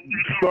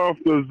stuff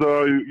does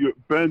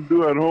Ben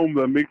do at home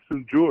that makes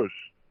him Jewish?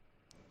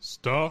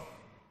 Stuff?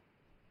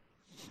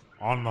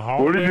 On the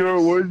holidays?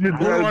 What do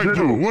I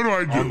do? What do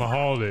I do? On the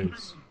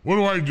holidays. What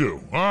do I do?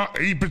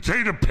 Eat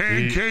potato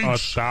pancakes? Eat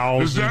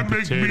 1,000 Does that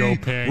make me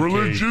pancakes.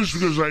 religious?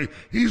 Because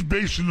he's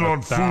basing it on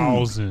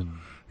 1,000. food.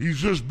 He's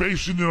just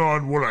basing it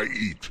on what I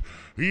eat.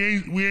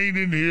 We ain't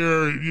in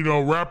here,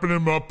 wrapping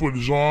him up with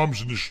his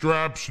arms and the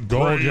straps and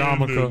Gold praying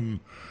yarmulke.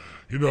 and,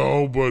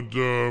 but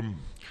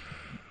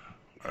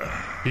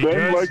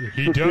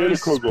he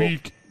does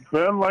speak.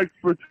 Ben likes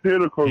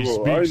potato kugel. He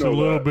speaks a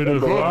little bit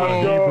of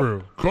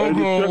Hebrew.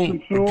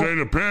 Kugel,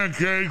 potato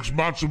pancakes,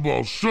 matzo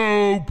ball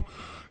soup.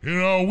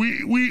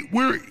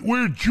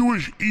 We're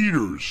Jewish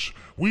eaters.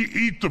 We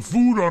eat the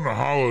food on the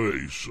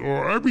holidays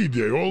or every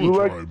day, all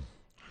the time.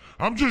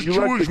 I'm just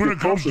Jewish when it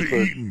comes to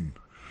eating.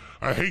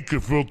 I hate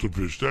gefilte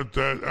fish. That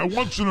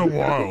once in a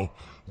while,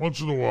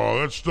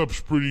 that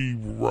stuff's pretty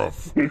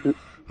rough.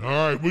 All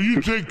right, well,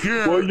 you take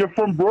care. Well, you're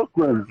from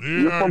Brooklyn. Yeah,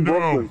 you're from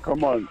Brooklyn.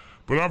 Come on.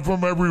 But I'm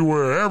from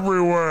everywhere.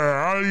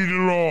 I eat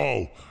it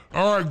all.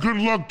 All right, good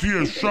luck to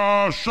you.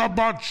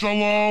 Shabbat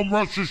Shalom,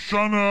 Rosh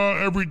Hashanah,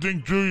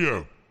 everything to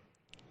you.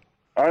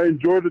 I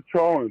enjoy the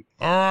challenge.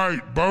 All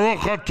right, Baruch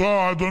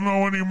Atah, I don't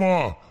know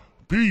anymore.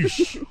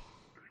 Peace.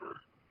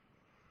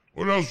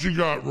 What else you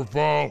got,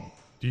 Rafal?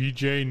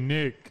 DJ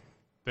Nick,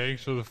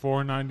 thanks for the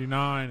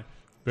 $4.99.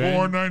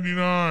 Ben,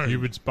 $4.99.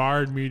 You've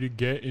inspired me to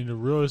get into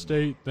real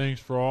estate. Thanks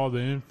for all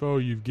the info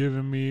you've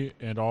given me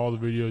and all the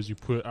videos you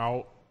put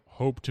out.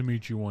 Hope to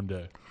meet you one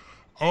day.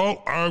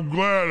 Oh, I'm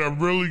glad. I'm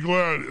really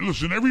glad.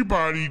 Listen,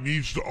 everybody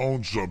needs to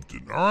own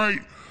something, all right?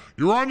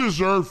 You're on this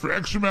earth for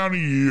X amount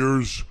of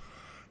years.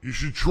 You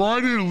should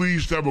try to at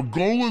least have a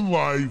goal in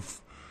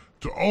life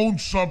to own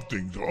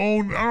something.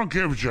 I don't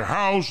care if it's your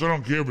house. I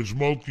don't care if it's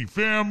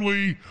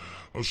multifamily,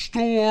 a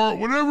store,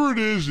 whatever it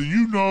is that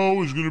you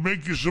know is going to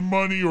make you some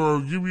money or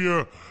give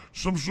you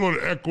some sort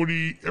of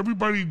equity.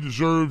 Everybody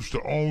deserves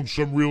to own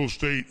some real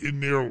estate in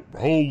their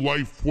whole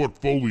life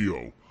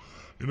portfolio.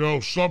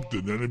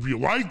 Something. And if you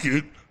like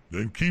it,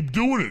 then keep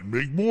doing it.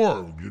 Make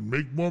more.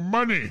 Make more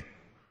money.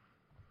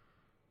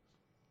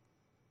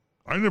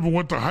 I never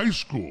went to high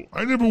school.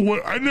 I never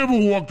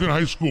walked in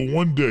high school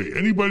one day.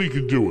 Anybody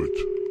can do it.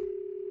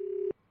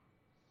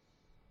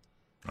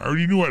 I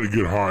already knew how to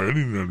get high. I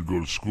didn't have to go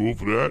to school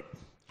for that.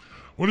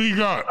 What do you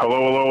got?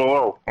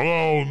 Hello.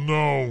 Oh,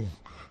 no.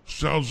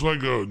 Sounds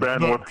like a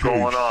Ben, what's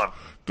going on?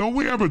 Don't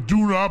we have a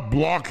do not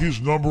block his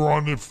number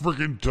on the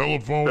freaking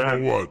telephone or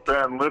what?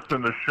 Ben,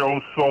 listen, the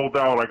show's sold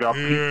out. I got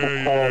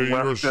people calling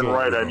left and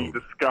right. I need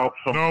to scalp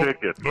some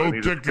tickets. No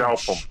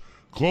tickets.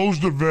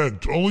 Closed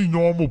event. Only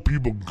normal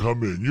people can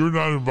come in. You're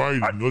not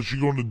invited unless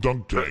you go in the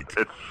dunk tank.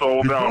 It's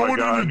sold You're out.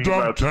 going I in the need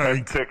dunk about 10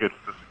 tank. tickets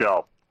to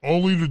scalp.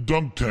 Only the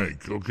dunk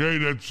tank, okay?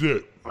 That's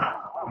it.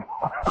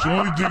 It's the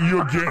only thing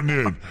you're getting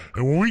in.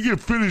 And when we get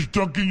finished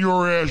dunking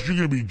your ass, you're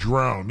going to be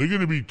drowned. They're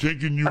going to be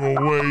taking you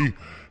away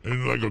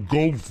in like a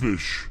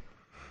goldfish.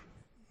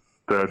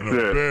 That's in a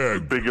it.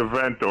 bag. Big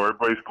event, though.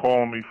 Everybody's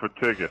calling me for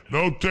tickets.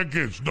 No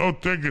tickets. No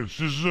tickets.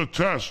 This is a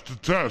test. A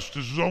test.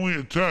 This is only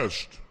a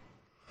test.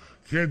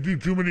 Can't do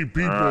too many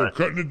people. Right.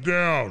 Cutting it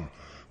down.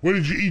 What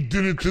did you eat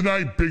dinner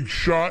tonight, big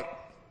shot?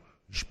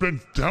 You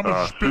spent how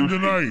much you spend sushi.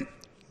 tonight?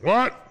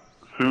 What?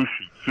 Sushi.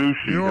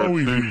 You Got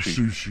always sushi. eat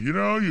sushi. You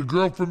know, your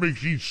girlfriend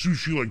makes you eat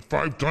sushi like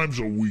 5 times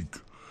a week.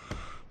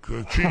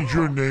 Change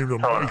your name to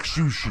Mike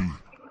Sushi.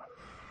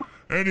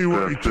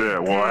 Anyway, That's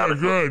it. Well, yeah,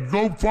 good.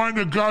 Go find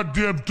a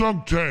goddamn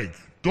dunk tank.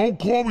 Don't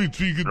call me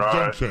till you get the dunk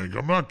Right. tank.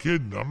 I'm not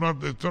kidding. I'm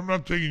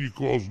not taking your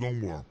calls no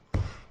more.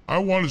 I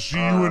want to see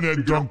you in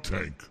that dunk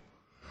tank.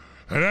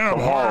 And then I'm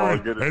Tomorrow, I'll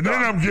hiring, get it and then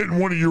done. I'm getting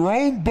one of your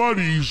own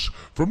buddies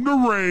from the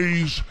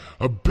Rays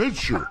a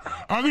pitcher.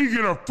 I'm gonna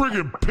get a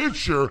friggin'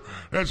 pitcher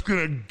that's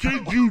gonna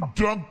get you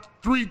dunked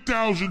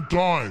 3,000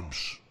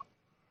 times.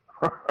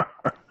 All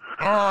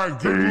right,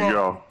 good There you luck.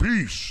 go.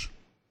 Peace.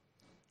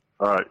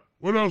 All right.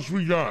 What else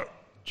we got?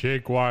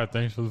 Jake Wyatt,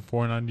 thanks for the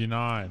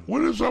 $4.99.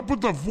 What is up with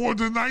the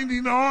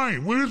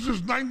 99? Where does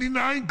this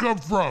 99 come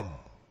from?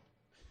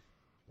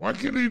 Why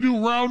can't they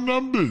do round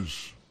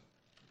numbers?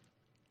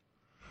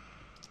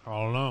 I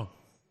don't know.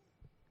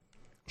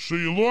 So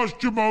you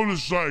lost your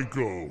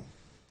motorcycle.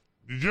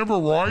 Did you ever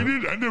ride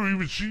it? I never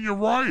even seen you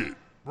ride it.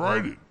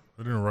 Ride it.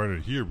 I didn't ride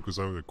it here because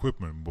I have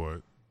equipment,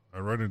 but I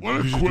ride it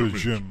What usually to the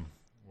equipment? gym.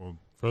 Well,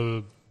 For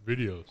the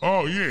videos.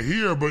 Oh, yeah,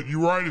 here, but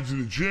you ride it to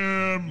the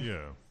gym.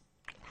 yeah,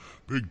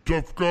 Big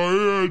tough guy,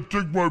 yeah,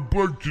 take my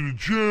bike to the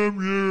gym,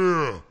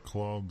 yeah.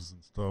 clubs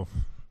and stuff.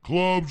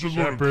 Clubs, I go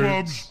to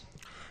Shepherds.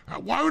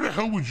 clubs. Why the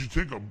hell would you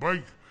take a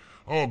bike?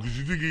 Oh, because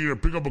you think you're going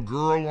to pick up a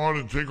girl on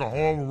it and take her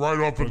home and ride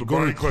off on the Go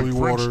to bike like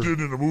Clearwater. French did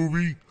in the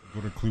movie?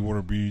 Go to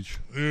Clearwater Beach.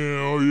 Yeah,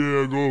 oh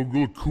yeah,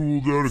 go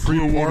cool down to Free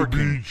Clearwater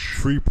parking. Beach.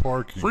 Free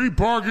parking. Free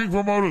parking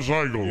for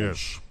motorcycles.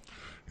 Yes.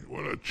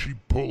 What a cheap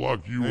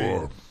Pollock you Hey.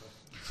 are.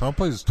 Some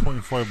places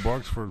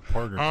 $25 for a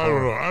parking. I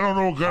don't know. I don't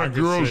know what kind I of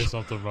could say girls.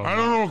 something about I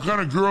don't know what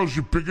kind of girls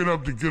you're picking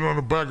up to get on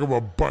the back of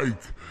a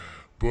bike.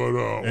 But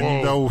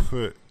Any that will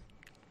fit.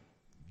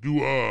 do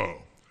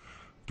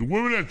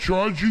women that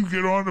charge you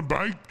get on the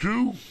bike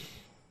too?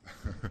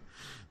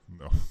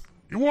 No.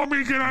 You want me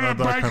to get on Not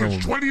that that bike? kind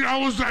It's of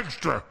 $20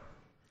 extra.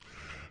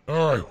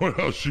 All right, what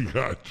else you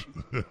got?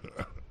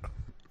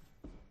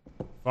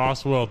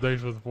 Boswell,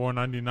 thanks for the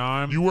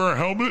 $4.99. You wear a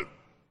helmet?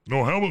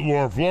 No helmet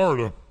law in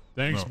Florida.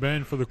 Thanks,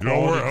 Ben, for the You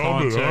don't wear quality a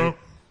helmet, content.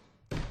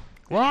 huh?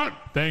 What?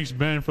 Thanks,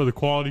 Ben, for the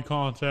quality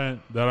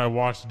content that I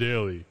watch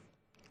daily.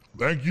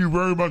 Thank you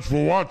very much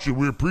for watching.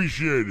 We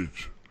appreciate it.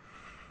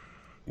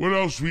 What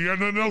else? We got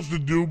nothing else to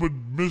do but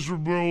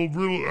miserable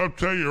real. I'll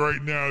tell you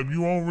right now, if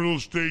you own real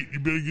estate, you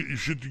better get your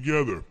shit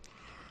together.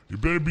 You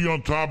better be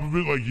on top of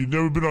it like you've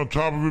never been on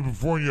top of it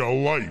before in your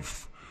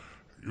life.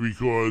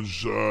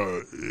 Because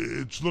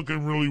it's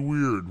looking really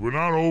weird. We're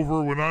not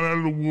over. We're not out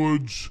of the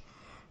woods.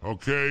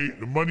 Okay?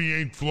 The money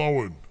ain't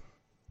flowing.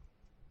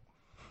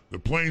 The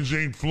planes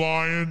ain't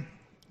flying.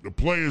 The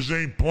players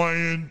ain't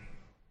playing.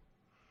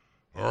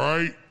 All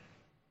right?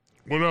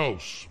 What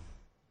else?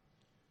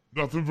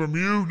 Nothing from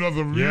you?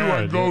 Nothing from you?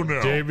 I go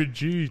now. David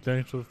G,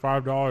 thanks for the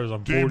 $5.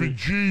 I'm David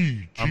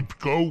G. Cheap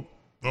coat.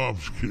 No, I'm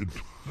just kidding.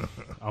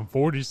 I'm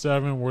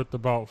 47, worth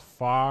about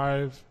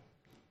 5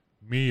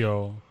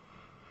 Mio.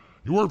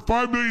 You worth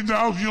 $5 million,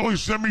 you only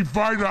send me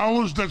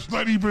 $5? That's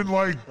not even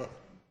like...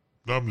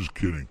 No, I'm just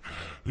kidding.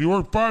 You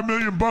worth $5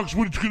 million, what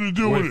you gonna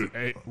do with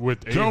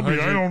it? Tell me,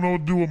 I don't know what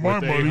to do with my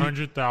with money.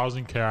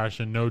 800,000 cash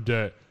and no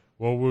debt.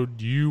 What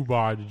would you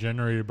buy to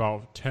generate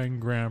about 10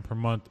 grand per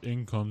month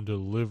income to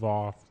live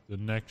off the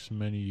next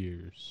many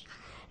years?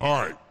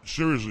 All right,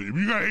 seriously, if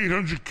you got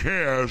 800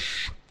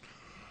 cash,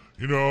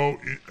 and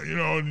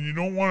you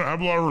don't want to have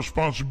a lot of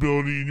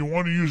responsibility, and you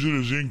want to use it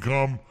as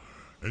income,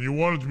 and you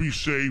want it to be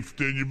safe,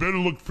 then you better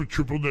look for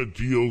triple net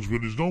deals where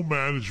there's no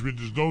management,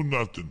 there's no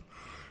nothing.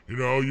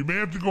 You may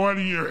have to go out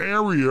of your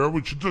area,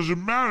 which it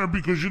doesn't matter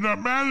because you're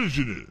not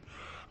managing it.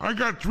 I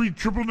got 3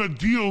 triple net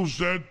deals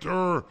that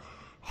are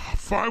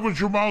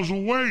 500 miles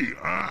away.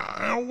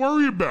 I don't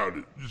worry about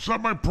it. It's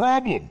not my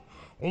problem.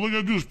 All they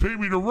got to do is pay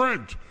me the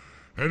rent.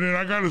 And then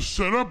I got to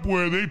set up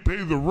where they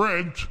pay the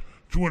rent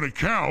to an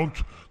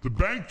account. The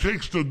bank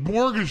takes the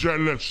mortgage out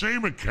of that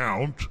same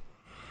account.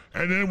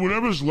 And then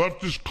whatever's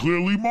left is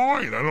clearly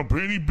mine. I don't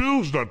pay any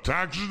bills, not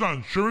taxes, not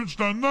insurance,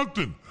 not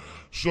nothing.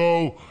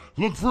 So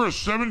look for a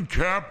 7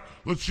 cap.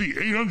 Let's see,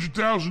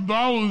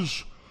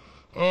 $800,000.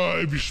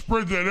 If you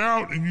spread that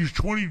out and use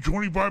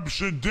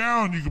 25%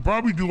 down, you could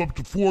probably do up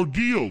to 4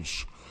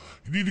 deals.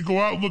 You need to go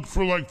out and look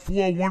for like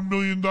 4 $1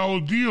 million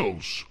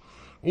deals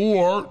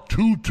or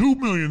 2 $2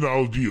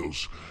 million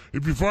deals.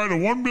 If you find a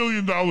 $1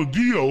 million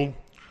deal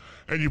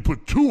and you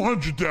put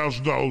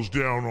 $200,000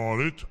 down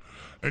on it,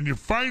 and you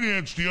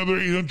finance the other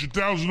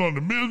 800,000 on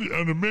the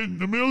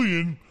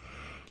million,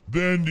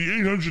 then the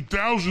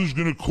 800,000 is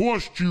going to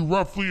cost you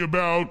roughly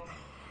about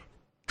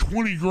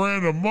 20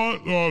 grand a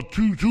month,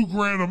 two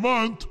grand a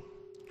month.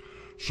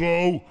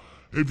 So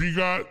if you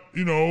got,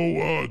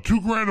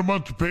 2 grand a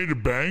month to pay the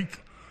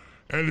bank,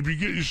 and if you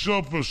get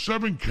yourself a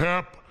 7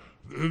 cap,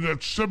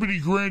 that's 70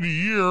 grand a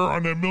year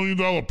on that $1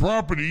 million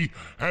property.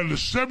 Out of the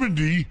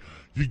 70,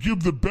 you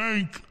give the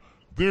bank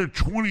their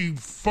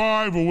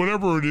 25 or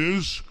whatever it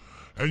is,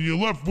 and you're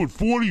left with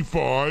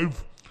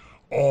 45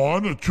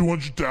 on a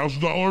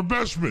 $200,000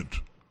 investment.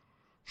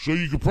 So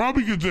you could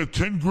probably get that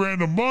 10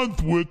 grand a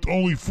month with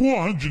only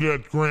 400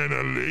 that grand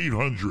out of the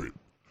 800.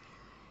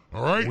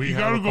 All right, you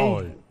gotta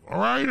go. All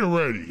right,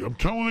 already. I'm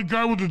telling the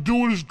guy what to do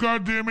with his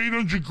goddamn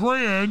 800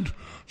 grand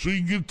so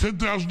you can get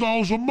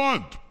 $10,000 a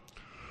month.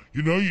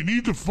 You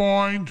need to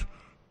find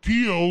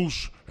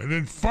deals and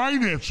then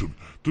finance them.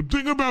 The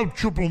thing about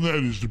triple net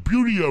is, the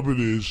beauty of it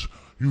is,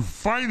 you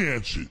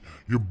finance it.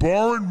 You're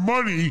borrowing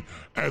money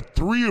at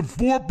 3 and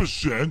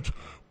 4%,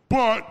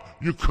 but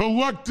you're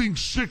collecting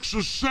 6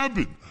 or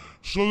 7.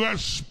 So that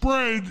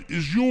spread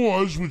is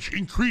yours, which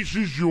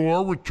increases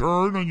your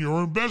return on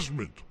your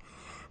investment.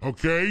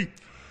 Okay?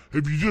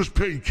 If you just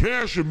pay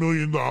cash $1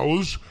 million,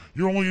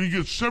 you're only going to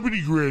get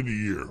 70 grand a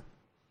year.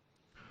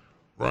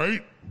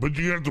 Right? But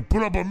you have to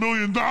put up $1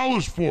 million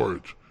for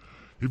it.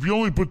 If you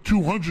only put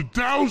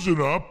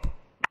 200,000 up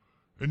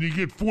and you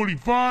get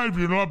 45,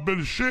 you're in a lot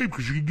better shape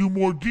because you can do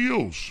more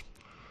deals.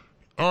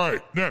 All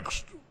right,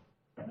 next.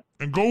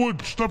 And go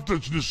with stuff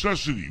that's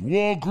necessity.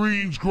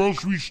 Walgreens,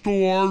 grocery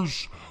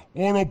stores,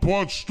 auto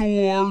parts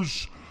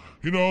stores,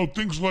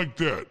 things like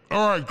that.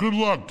 All right, good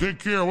luck. Take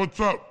care. What's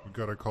up? We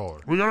got a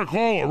caller. We got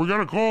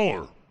a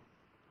caller.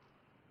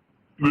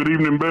 Good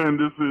evening, Ben.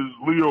 This is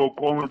Leo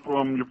calling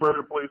from your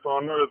favorite place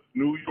on earth,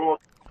 New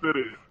York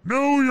City.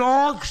 New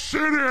York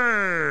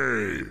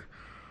City!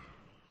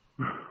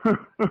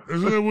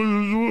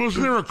 Was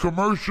there a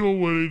commercial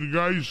where the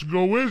guy used to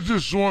go, "Where's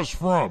this sauce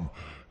from?"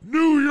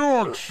 New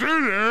York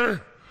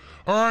City!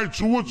 All right,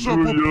 so what's up?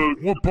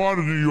 What part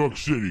of New York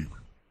City?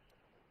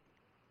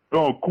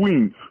 Oh,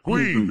 Queens.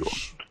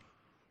 Queens.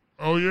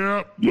 Oh,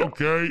 yeah?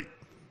 Okay.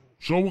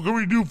 So what can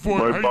we do for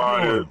you?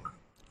 How you doing?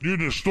 You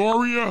in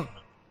Astoria?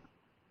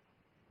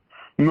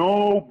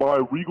 No, by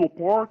Regal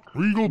Park.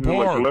 Regal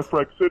Park. Like Left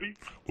Rack City?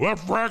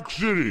 Left Rack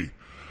City.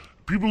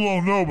 People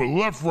don't know, but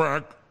Left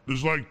Rack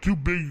is like 2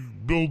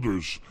 big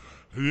builders.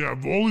 You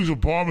have all these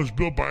apartments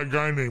built by a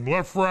guy named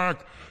Left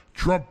Rack.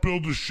 Trump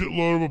built a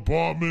shitload of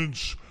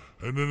apartments,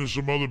 and then there's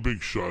some other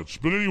big shots.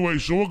 But anyway,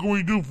 so what can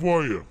we do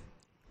for you?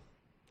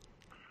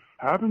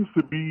 Happens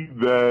to be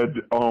that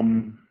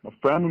a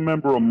family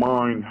member of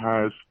mine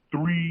has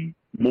 3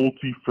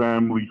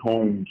 multi-family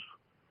homes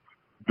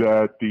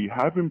that they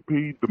haven't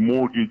paid the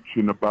mortgage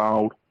in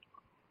about,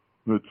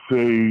 let's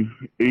say,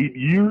 8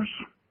 years.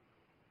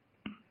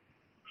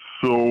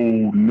 So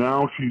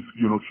now she's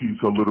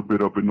a little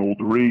bit of an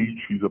older age.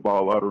 She's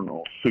about,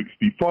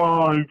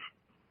 65,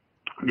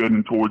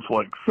 getting towards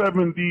like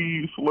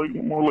 70, so like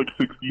more like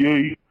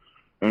 68.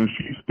 And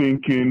she's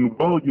thinking,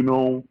 well,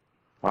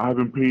 I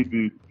haven't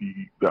paid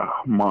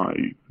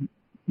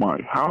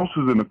my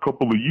houses in a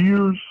couple of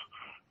years,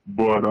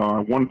 but I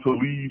wanted to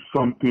leave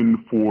something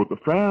for the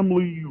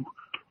family.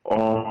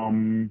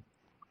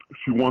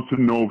 She wants to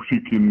know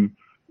if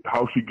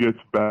how she gets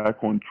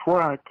back on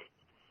track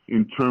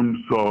in terms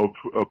of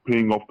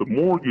paying off the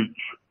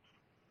mortgage.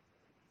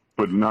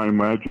 But now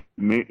imagine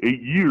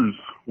 8 years.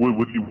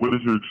 What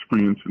is your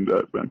experience in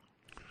that, Ben?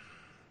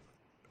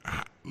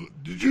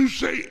 Did you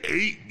say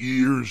 8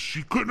 years?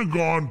 She couldn't have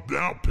gone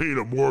out paid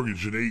a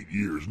mortgage in 8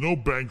 years. No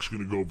bank's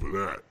going to go for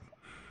that.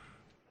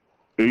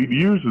 8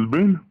 years has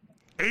been.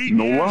 8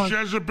 years she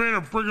hasn't paid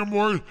a friggin'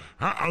 mortgage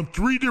on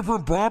 3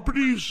 different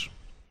properties?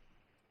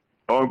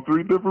 On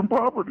 3 different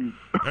properties.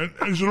 And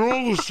is it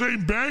all the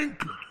same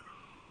bank?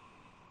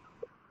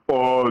 2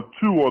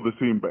 are the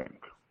same bank.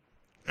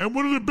 And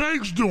what are the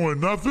banks doing?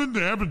 Nothing?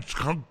 They haven't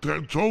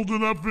told her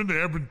nothing? They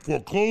haven't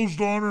foreclosed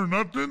on her?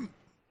 Nothing?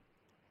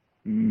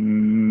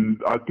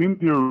 I think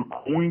they're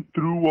going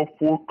through a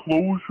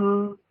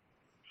foreclosure,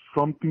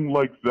 something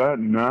like that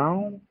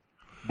now.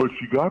 But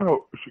she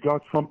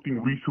got something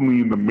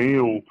recently in the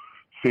mail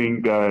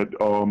saying that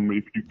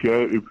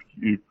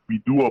if we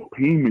do a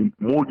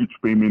mortgage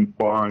payment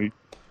by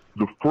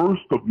the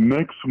 1st of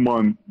next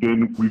month,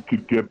 then we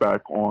could get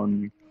back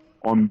on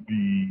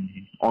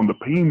the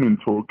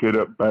payments or get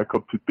it back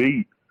up to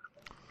date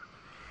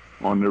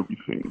on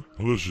everything.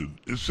 Listen,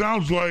 it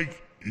sounds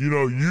like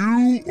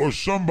you or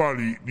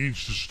somebody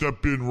needs to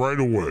step in right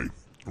away,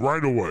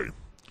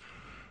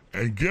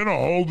 and get a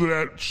hold of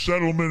that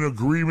settlement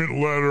agreement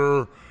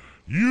letter.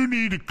 You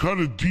need to cut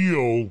a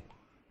deal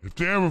if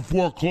they haven't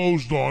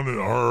foreclosed on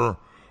her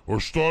or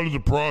started the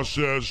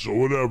process or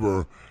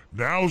whatever.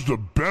 Now's the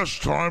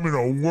best time in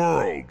the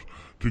world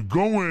to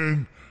go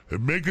in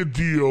and make a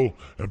deal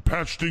and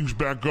patch things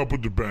back up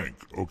with the bank,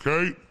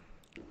 okay?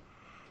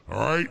 All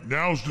right,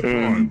 now's the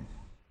time.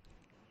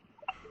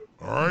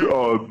 All right.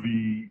 What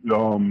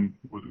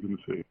was I going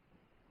to say?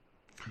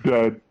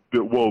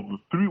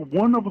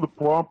 One of the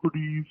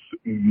properties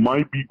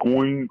might be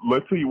going.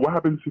 Let's say, what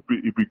happens if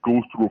it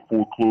goes through a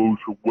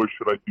foreclosure? What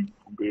should I do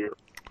from there?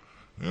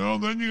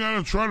 Then you got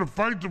to try to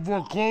fight the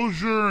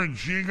foreclosure, and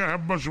she ain't going to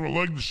have much of a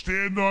leg to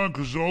stand on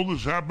because all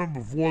this happened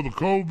before the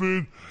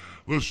COVID.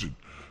 Listen,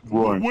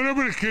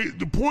 whatever the case,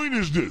 the point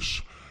is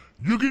this.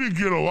 You're going to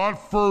get a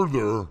lot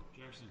further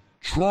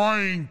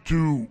trying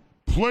to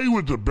play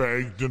with the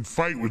bank than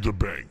fight with the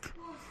bank.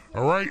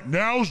 All right?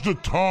 Now's the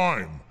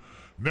time.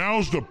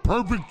 Now's the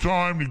perfect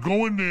time to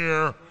go in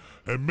there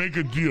and make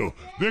a deal.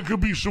 There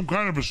could be some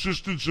kind of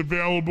assistance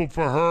available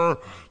for her.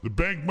 The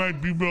bank might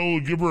be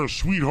able to give her a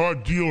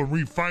sweetheart deal and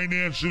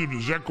refinance it if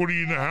there's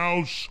equity in the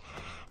house.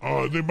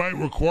 They might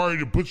require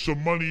you to put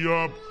some money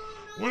up.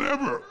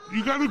 Whatever.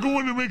 You got to go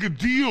in and make a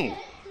deal.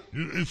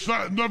 It's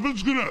not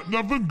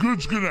nothing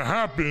good's gonna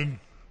happen.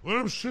 Let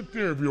him sit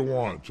there if you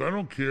want. I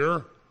don't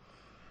care.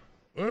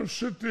 Let him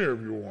sit there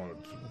if you want.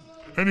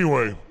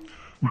 Anyway,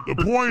 the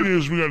point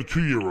is we got a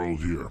 2-year-old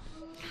here.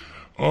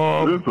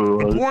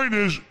 The point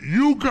is,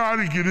 you got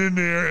to get in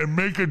there and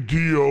make a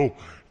deal.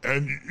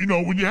 And,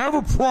 when you have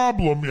a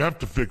problem, you have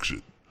to fix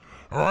it.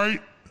 All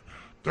right?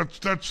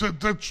 That's it.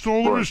 That's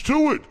all there is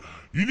to it.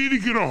 You need to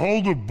get a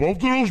hold of both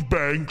of those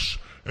banks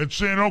and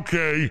saying,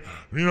 okay,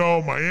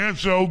 my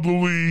aunt's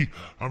elderly.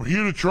 I'm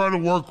here to try to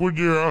work with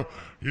you.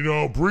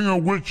 Bring her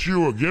with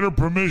you or get her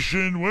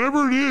permission.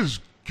 Whatever it is,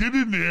 get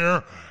in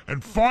there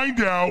and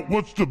find out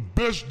what's the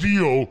best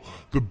deal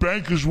the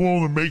bank is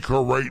willing to make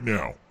her right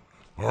now.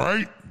 All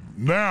right?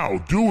 Now,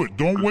 do it.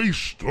 Don't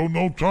waste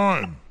no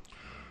time.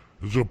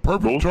 It's a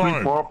perfect time.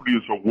 Those 3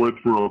 properties are worth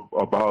for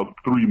about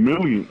 $3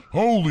 million.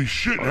 Holy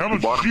shit. How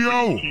much does she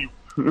owe?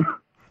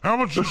 How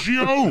much does she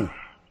owe?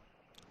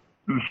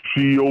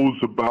 She owes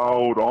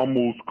about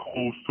almost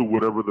close to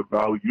whatever the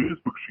value is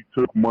because she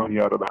took money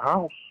out of the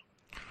house.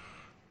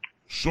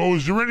 So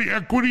is there any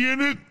equity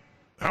in it?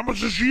 How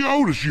much does she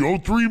owe? Does she owe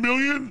 $3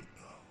 million?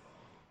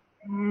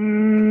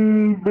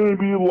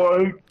 Maybe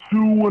like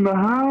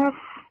 2.5.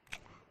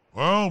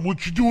 Well,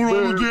 what you doing with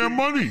all the damn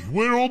money?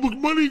 Where'd all the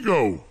money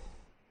go?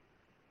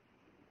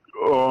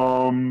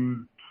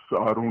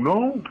 I don't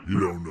know. You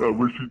don't know. I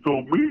wish you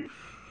told me.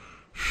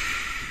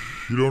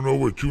 You don't know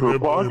what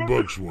 $2.5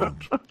 million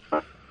went.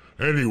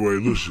 Anyway,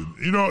 listen.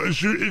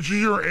 It's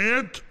your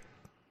aunt?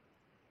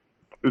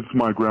 It's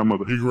my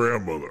grandmother. Your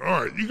grandmother.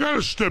 All right, you got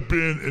to step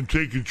in and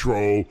take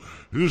control.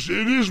 It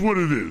is what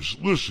it is.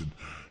 Listen,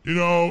 you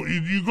go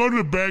to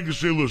the bank and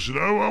say, listen,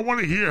 I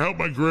want to help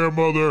my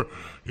grandmother.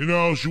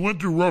 She went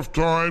through rough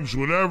times,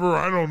 whatever,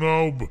 I don't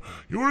know. But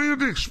you don't even have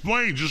to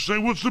explain. Just say,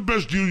 what's the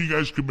best deal you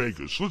guys can make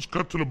us? Let's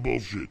cut to the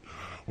bullshit.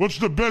 What's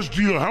the best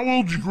deal? How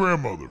old's your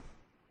grandmother?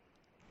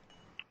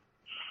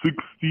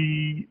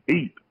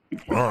 68.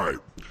 All right.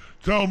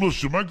 Tell them,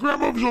 listen, my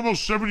grandmother's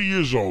almost 70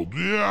 years old.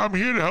 Yeah, I'm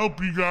here to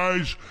help you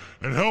guys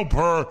and help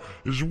her.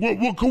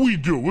 What can we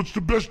do? What's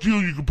the best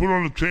deal you can put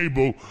on the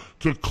table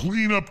to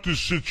clean up this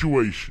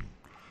situation?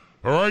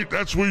 All right?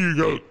 That's where you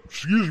go.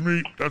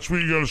 That's where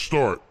you got to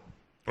start.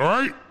 All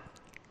right?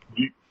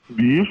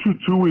 The issue,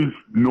 too, is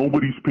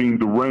nobody's paying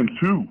the rent,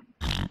 too.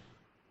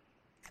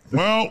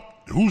 Well,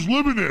 who's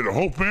living there? The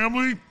whole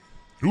family?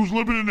 Who's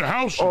living in the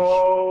houses?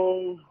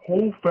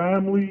 Whole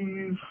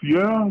families,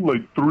 yeah,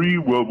 like 3.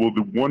 Well,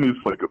 the one is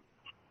like a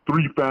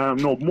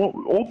 3-family. No,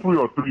 all 3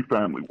 are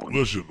 3-family ones.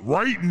 Listen,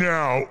 right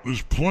now,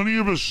 there's plenty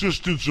of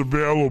assistance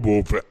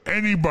available for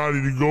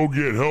anybody to go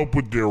get help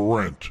with their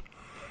rent.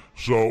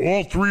 So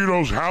all 3 of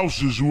those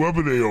houses,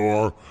 whoever they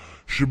are,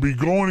 should be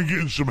going and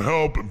getting some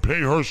help and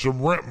pay her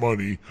some rent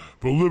money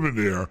for living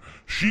there.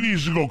 She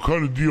needs to go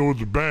cut a deal with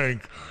the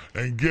bank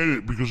and get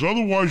it, because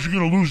otherwise you're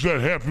going to lose that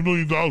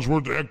 $500,000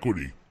 worth of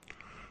equity.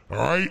 All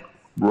right?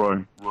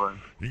 Right.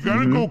 You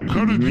got to go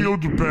cut a deal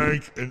with the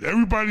bank, and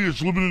everybody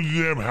that's living in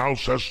the damn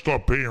house has to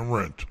start paying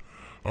rent.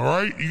 All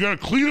right? You got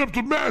to clean up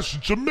the mess.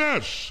 It's a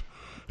mess.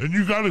 And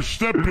you got to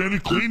step in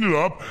and clean it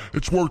up.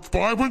 It's worth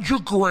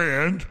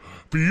 $500,000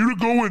 for you to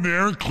go in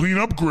there and clean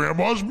up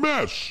Grandma's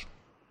mess.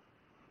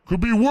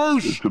 Could be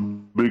worse. It's a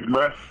big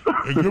mess.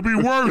 It could be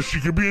worse. You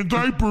could be in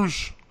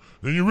diapers.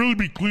 Then you really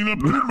be cleaning up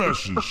 2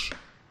 messes.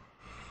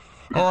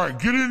 All right,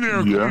 get in there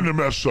and clean the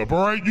mess up.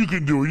 All right, you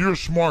can do it. You're a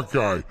smart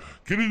guy.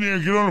 Get in there,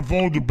 get on the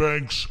phone with the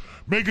banks,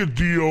 make a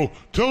deal.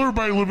 Tell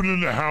everybody living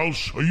in the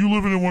house. Are you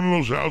living in one of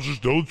those houses?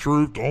 Tell the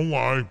truth. Don't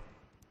lie.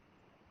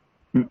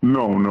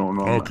 No.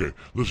 Okay,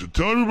 listen,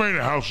 tell everybody in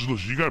the house,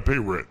 listen, you got to pay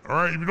rent. All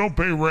right, if you don't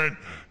pay rent,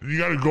 then you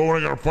got to go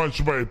and I got to find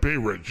somebody to pay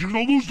rent. You're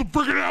going to lose the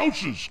freaking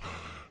houses.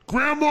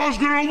 Grandma's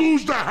going to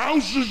lose the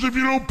houses if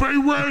you don't pay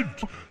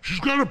rent. She's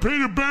got to pay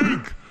the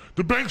bank.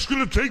 The bank's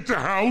going to take the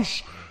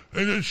house,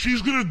 and then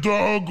she's going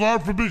to,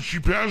 God forbid, she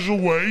passes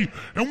away,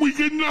 and we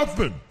get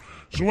nothing.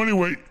 So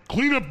anyway,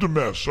 clean up the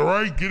mess, all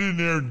right? Get in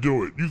there and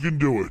do it. You can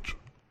do it.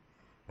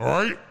 All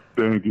right?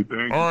 Thank you.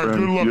 All right,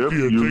 good luck to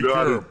you. Take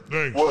care.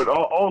 Thanks. What?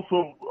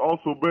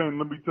 Also, Ben,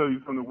 let me tell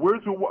you something.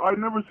 Where's your? I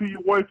never see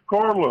your wife,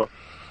 Carla.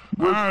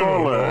 Where's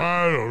Carla at?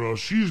 I don't know.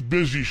 She's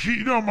busy.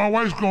 My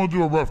wife's going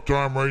through a rough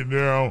time right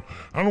now.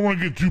 I don't want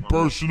to get too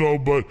personal,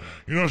 but,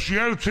 she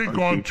had to take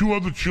on 2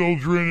 other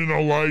children in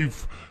her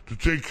life to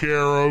take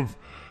care of.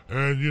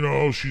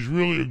 And, she's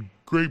really a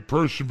great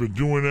person for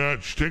doing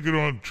that. She's taking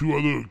on 2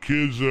 other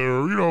kids that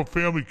are,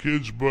 family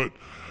kids, but,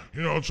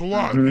 it's a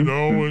lot,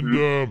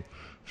 and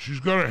she's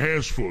got a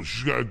hands full.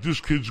 She's got this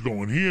kid's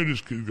going here,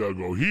 this kid's got to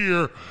go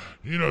here.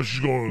 She's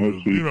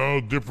going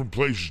to, different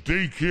places,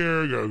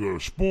 daycare, got to go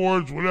to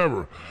sports,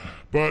 whatever.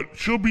 But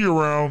she'll be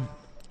around.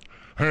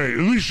 Hey, at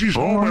least she's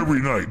home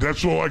every night.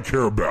 That's all I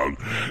care about.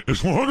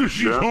 As long as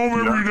she's home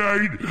every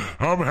night,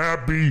 I'm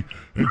happy.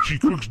 And she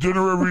cooks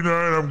dinner every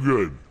night, I'm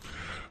good.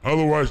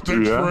 Otherwise,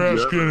 thanks for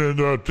asking,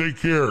 and take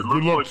care.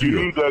 Good luck to you.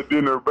 You need that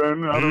dinner,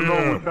 Ben. I don't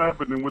know what's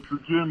happening with the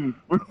gym.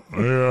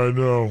 Yeah, I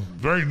know.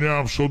 Right now,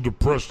 I'm so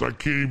depressed I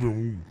can't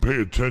even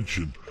pay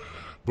attention.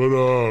 But,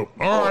 all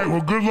right,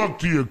 well, good luck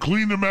to you.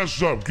 Clean the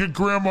mess up. Get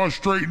Grandma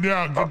straightened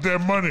out and get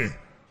that money.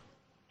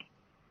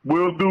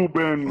 Will do,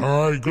 Ben.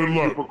 All right, good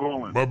luck. Thank you for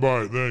calling.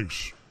 Bye-bye,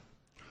 thanks.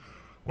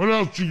 What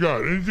else you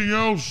got? Anything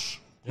else?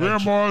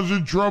 Grandma's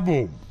in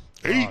trouble.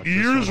 8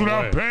 years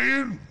without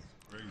paying?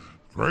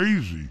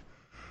 Crazy.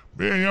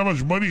 Man, how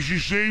much money she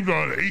saved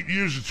on 8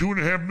 years of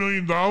 $2.5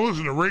 million,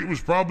 and the rate was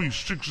probably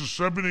 6 or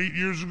 7, 8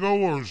 years ago,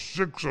 or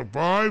 6 or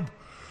 5.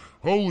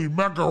 Holy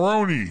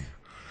macaroni.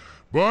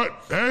 But,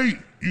 hey,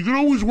 you can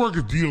always work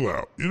a deal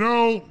out.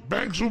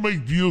 Banks will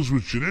make deals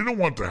with you. They don't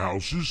want the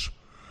houses.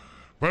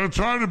 By the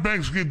time the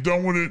banks get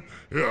done with it,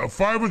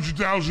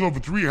 $500,000 over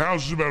 3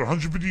 houses, about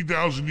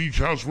 $150,000 each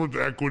house worth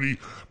of equity.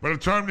 By the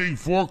time they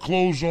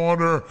foreclose on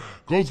her,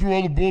 go through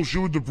all the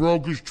bullshit with the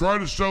brokers, try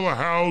to sell a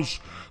house,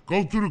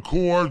 go through the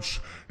courts,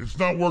 it's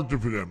not working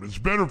for them. It's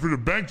better for the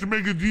bank to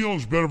make a deal.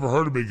 It's better for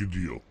her to make a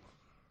deal.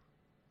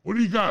 What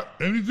do you got?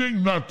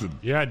 Anything? Nothing.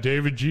 Yeah,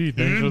 David G.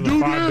 Thanks for the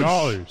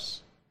 $5.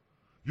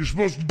 You're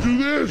supposed to do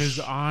this. Because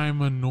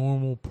I'm a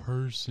normal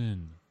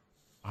person.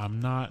 I'm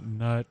not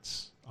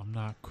nuts. I'm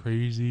not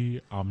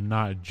crazy. I'm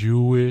not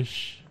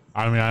Jewish.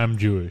 I mean, I am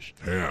Jewish.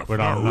 Yeah,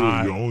 but I'm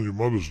not really. On your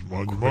mother's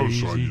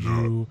side, you're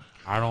not.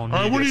 I don't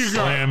need to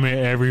slam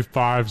it every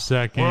 5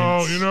 seconds.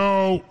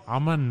 Well,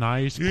 I'm a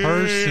nice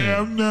person.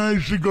 Yeah, I'm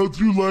nice. I go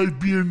through life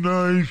being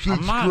nice.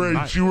 That's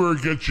great. See where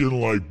it gets you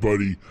in life,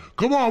 buddy.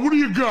 Come on, what do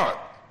you got?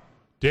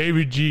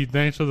 David G,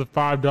 thanks for the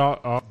 $5.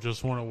 Oh,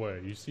 just went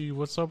away. You see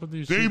what's up with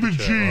these? David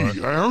G.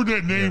 I heard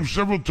that name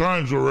several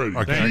times already.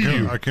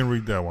 I can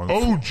read that one.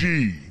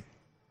 OG.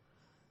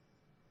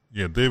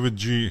 Yeah, David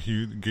G,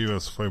 he gave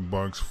us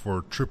 $5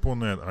 for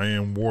TripleNet. I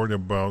am worried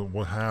about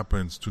what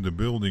happens to the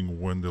building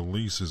when the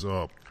lease is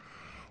up.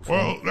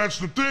 Well, that's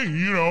the thing.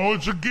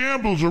 It's a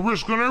gamble. It's a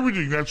risk on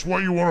everything. That's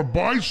why you want to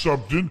buy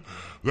something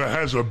that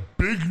has a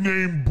big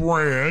name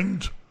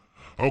brand,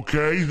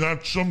 okay?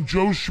 Not some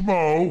Joe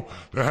Schmo,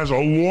 that has a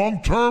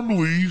long-term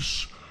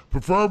lease,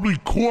 preferably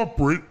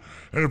corporate.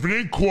 And if it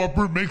ain't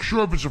corporate, make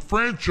sure if it's a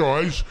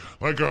franchise,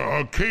 like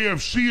a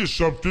KFC or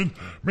something,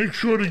 make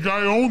sure the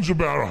guy owns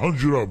about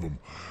 100 of them.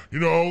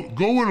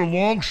 Go with a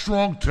long,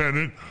 strong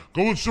tenant.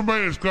 Go with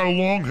somebody that's got a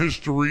long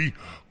history.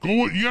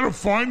 You got to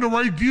find the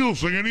right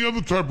deals like any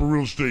other type of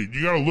real estate.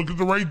 You got to look at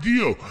the right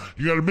deal.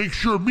 You got to make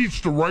sure it meets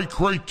the right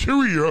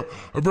criteria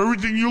of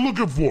everything you're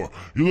looking for.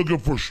 You're looking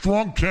for a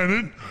strong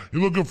tenant.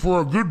 You're looking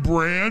for a good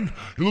brand.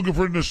 You're looking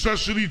for a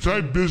necessity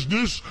type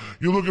business.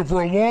 You're looking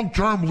for a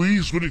long-term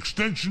lease with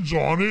extensions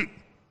on it.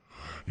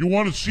 You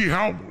want to see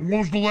when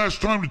was the last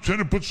time the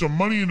tenant put some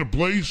money into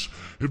place,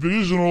 if it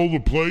is an older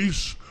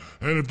place,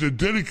 and if they're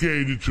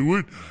dedicated to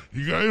it.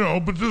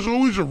 But there's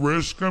always a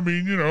risk. I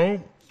mean,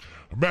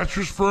 a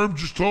mattress firm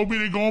just told me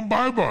they're going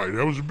bye-bye.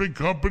 That was a big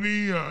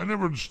company. I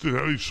never understood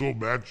how they sold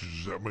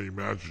mattresses, that many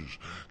mattresses.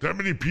 That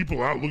many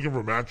people out looking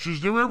for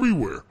mattresses. They're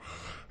everywhere.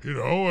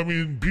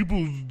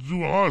 People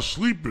do a lot of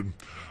sleeping.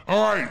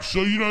 All right,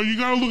 so, you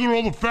got to look at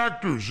all the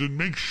factors and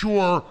make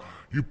sure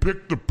you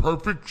pick the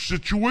perfect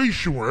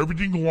situation where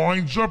everything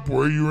lines up,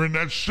 where you're in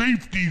that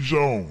safety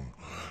zone.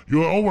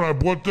 When I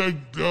bought that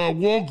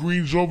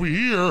Walgreens over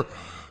here,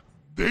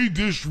 they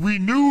just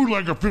renewed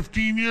like a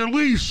 15-year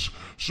lease.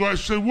 So I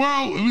said,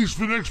 well, at least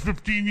for the next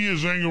 15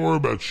 years, I ain't going to worry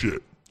about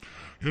shit.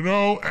 And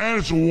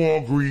it's a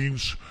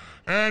Walgreens,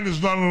 and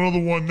there's not another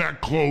one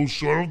that close,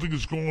 so I don't think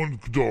it's going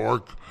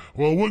dark.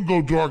 Well, it wouldn't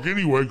go dark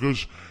anyway,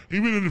 because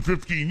even in the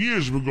 15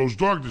 years, if it goes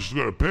dark, they're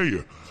still got to pay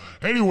you.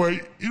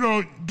 Anyway,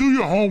 do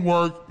your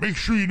homework, make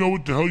sure you know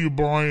what the hell you're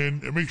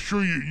buying, and make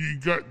sure you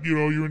got,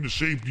 you're in the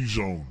safety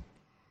zone.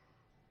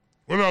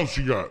 What else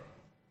you got?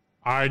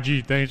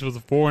 IG, thanks for the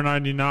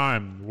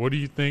 $4.99. What do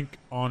you think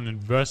on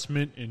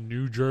investment in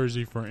New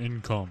Jersey for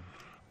income?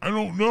 I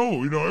don't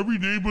know. Every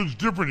neighborhood's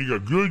different. You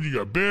got good, you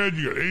got bad,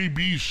 you got A,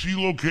 B, C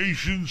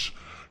locations.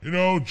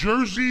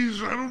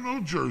 Jersey's, I don't know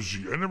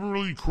Jersey. I never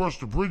really crossed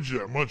the bridge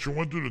that much or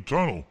went through the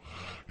tunnel.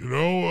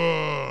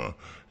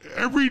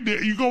 Every day,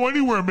 you go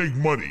anywhere and make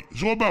money.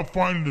 It's all about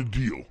finding a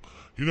deal,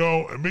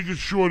 and making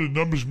sure the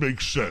numbers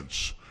make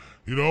sense.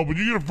 But you're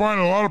going to find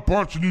a lot of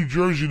parts of New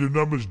Jersey the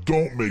numbers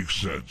don't make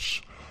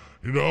sense.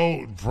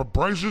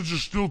 Prices are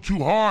still too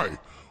high.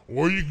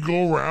 or you can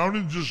go around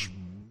and just,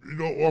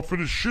 offer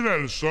the shit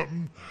out of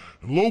something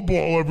and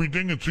lowball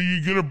everything until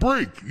you get a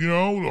break. The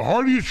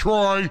harder you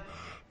try,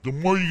 the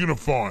more you're going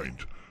to find,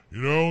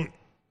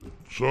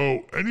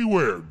 So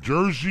anywhere,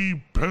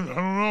 Jersey, I don't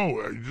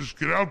know, you just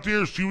get out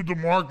there, see what the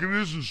market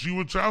is and see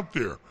what's out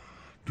there.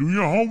 Do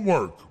your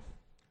homework.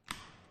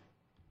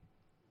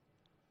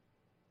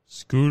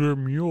 Scooter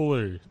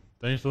Mueller,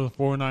 thanks for the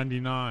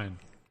 $4.99.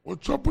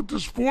 What's up with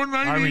this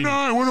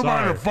 $4.99? What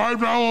about a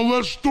 $5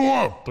 less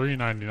store?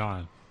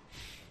 $3.99.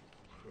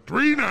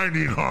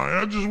 $3.99.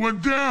 I just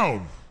went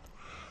down.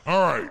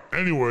 All right.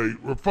 Anyway,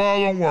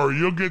 Rafal, don't worry.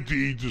 You'll get to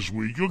eat this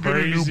week. You'll get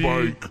a new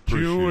bike.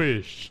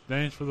 Jewish.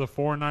 Thanks for the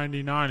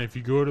 $4.99. If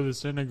you go to the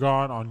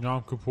synagogue on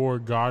Yom Kippur,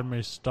 God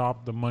may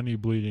stop the money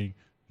bleeding.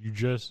 You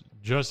just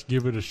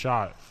give it a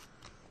shot.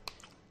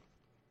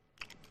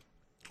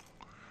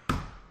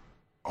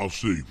 I'll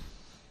see.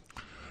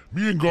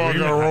 Me and God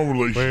got our own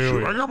relationship.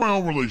 Wait. I got my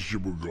own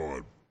relationship with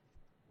God.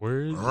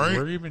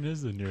 Where even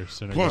is the nearest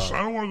synagogue? Plus,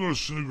 I don't want to go to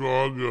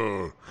synagogue.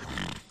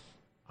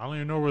 I don't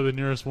even know where the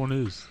nearest one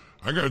is.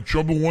 I got in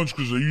trouble once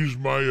because I used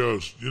my,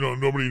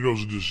 nobody knows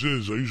what this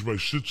is. I used my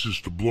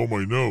tzitzis to blow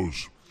my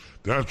nose.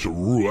 That's a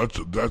rule.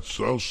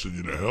 I'll send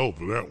you to hell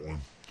for that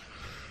one.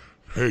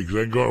 Hey,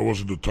 thank God it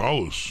wasn't the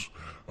talus.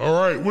 All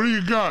right, what do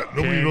you got?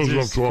 Nobody knows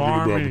what I'm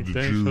talking about with the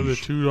Thanks Jews. for the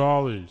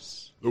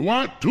 $2. The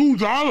what?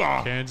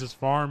 $2? Kansas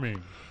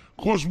Farming.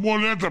 Costs more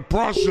than that to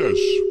process.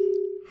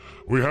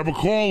 We have a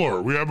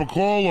caller.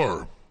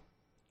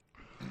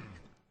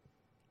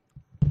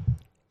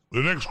 The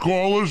next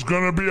caller's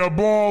gonna be a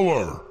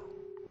baller.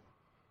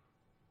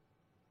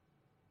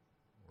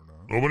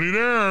 Nobody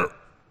there.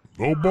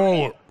 No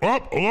baller. Oh,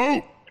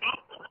 hello?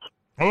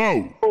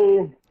 Hello?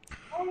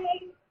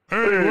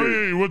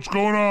 Hey, what's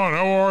going on?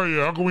 How are you?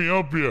 How can we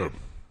help you?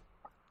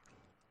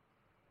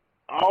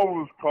 I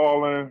was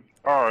calling.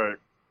 All right.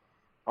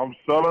 I'm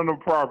selling a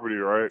property,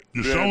 right?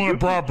 You're selling a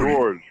property?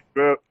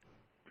 This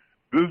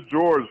is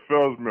George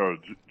Felsmere.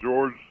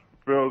 George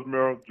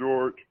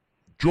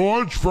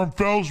from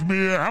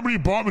Felsmere. How many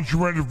apartments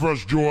you rented for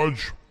us,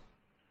 George?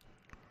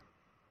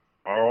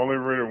 I only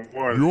rented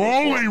one. You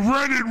only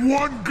rented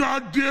one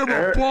goddamn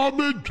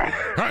apartment?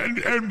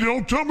 And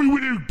don't tell me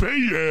we didn't pay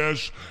you,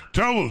 ass.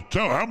 Tell us,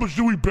 how much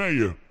do we pay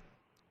you?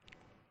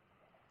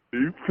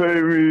 You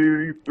paid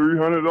me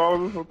 $300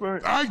 or something?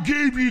 I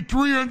gave you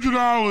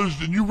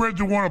 $300 and you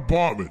rented one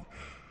apartment.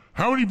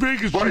 How many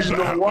vacancies? But you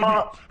know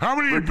what? How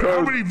many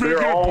vacant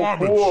they're all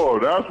apartments? Full.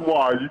 That's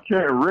why you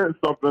can't rent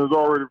something that's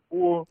already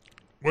full.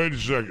 Wait a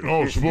second.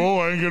 Oh, it's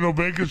full? I ain't got no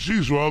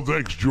vacancies? Well,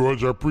 thanks,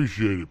 George. I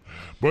appreciate it.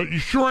 But you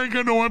sure ain't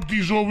got no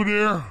empties over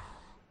there?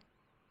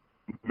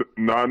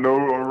 Not no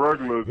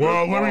regulars.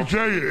 Well, let me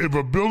tell you, if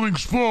a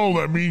building's full,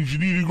 that means you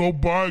need to go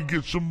buy and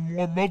get some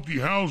more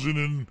multi-housing.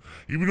 And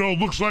even though it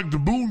looks like the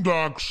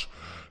Boondocks,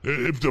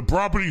 if the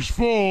property's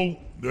full,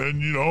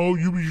 then,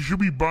 you should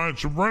be buying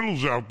some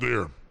rentals out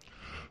there.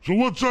 So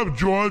what's up,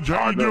 George?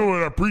 How you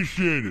doing? I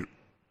appreciate it.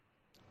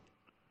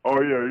 Oh,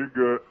 yeah, you're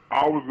good.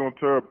 I was going to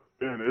tell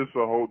you, it's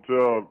a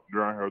hotel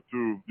around here,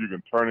 too. You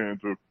can turn it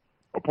into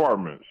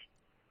apartments.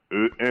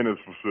 And it's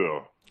for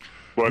sale.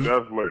 But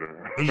that's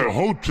later. Is a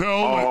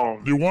hotel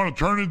you want to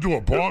turn into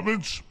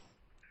apartments?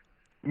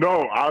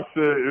 No, I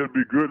said it'd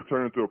be good to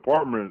turn into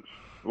apartments,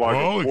 like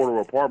a quarter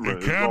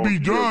apartment. It can be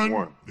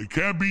done. It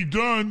can be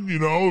done,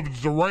 if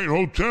it's the right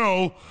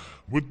hotel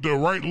with the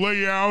right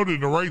layout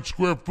and the right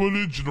square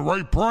footage and the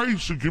right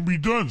price. It can be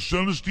done.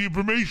 Send us the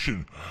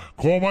information.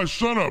 Call my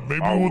son up.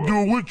 Maybe we'll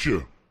do it with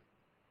you.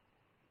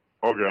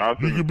 Okay, I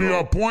think you can be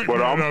our point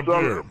man up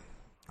there.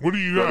 What do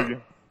you got?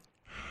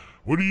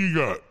 What do you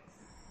got?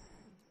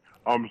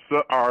 I'm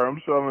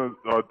selling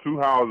 2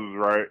 houses,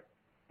 right?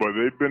 But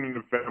they've been in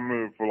the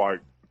family for like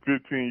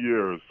 15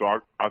 years. So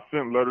I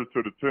sent letters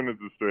to the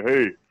tenants to say,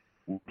 hey,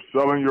 we're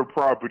selling your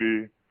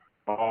property.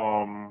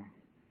 You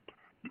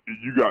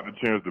got the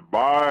chance to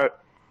buy it,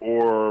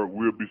 or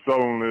we'll be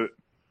selling it,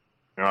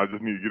 and I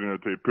just need to get in there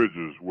and take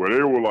pictures. Where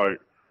they were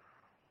like,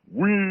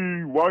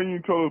 why you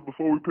didn't tell us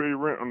before we pay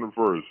rent on the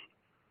first?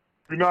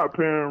 If you're not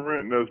paying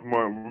rent next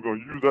month, we're going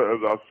to use that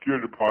as our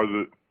security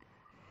deposit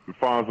to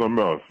find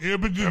something else. Yeah,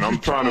 but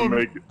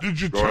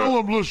did you tell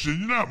them, listen,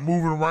 you're not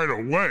moving right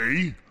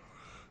away.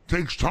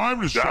 Takes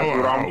time to sell a house.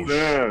 That's what I'm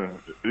saying.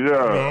 Yeah,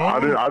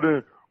 no? I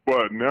didn't.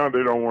 But now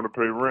they don't want to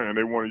pay rent, and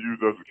they want to use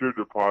their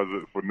security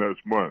deposit for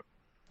next month.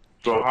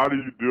 So how do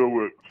you deal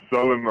with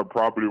selling a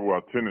property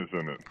with tenants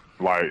in it?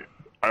 Like,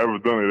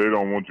 evidently they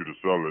don't want you to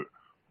sell it.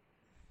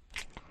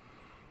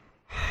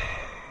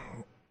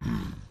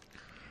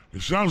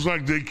 It sounds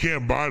like they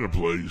can't buy the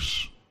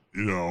place.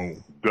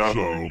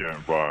 Definitely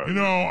can't buy it.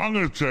 I'm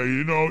going to tell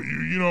you,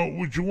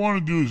 what you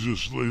want to do is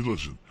just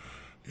listen.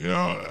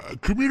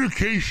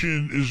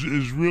 Communication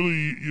is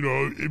really,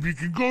 if you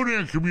can go there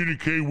and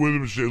communicate with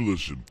them and say,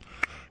 listen,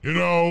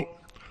 the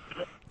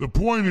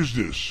point is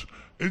this.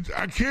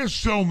 I can't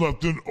sell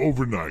nothing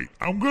overnight.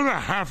 I'm going to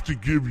have to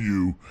give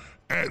you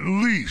at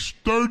least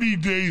 30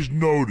 days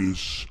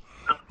notice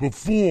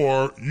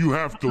before you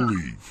have to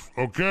leave,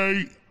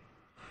 okay?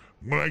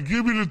 When I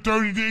give you the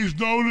 30 days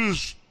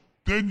notice,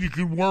 then you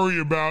can worry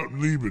about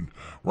leaving.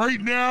 Right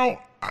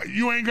now,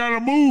 you ain't got to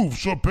move,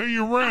 so pay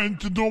your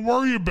rent and don't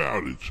worry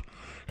about it.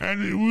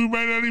 And we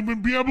might not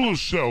even be able to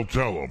sell,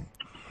 tell them.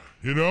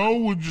 You know,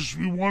 we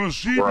want to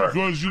see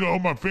because, you know,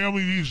 my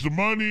family needs the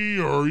money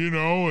or,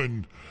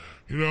 and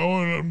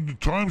the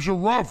times are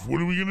rough.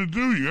 What are we going to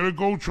do? You got to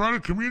go try to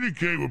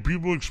communicate with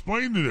people,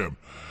 explain to them.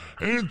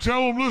 And then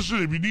tell them,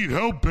 listen, if you need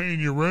help paying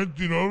your rent,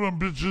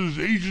 there's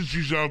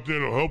agencies out there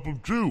that'll help them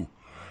too.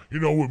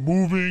 With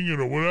moving,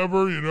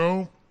 whatever,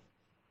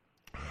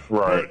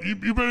 Right. But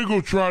you better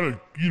go try to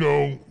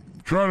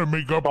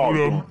make up with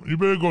them. You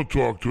better go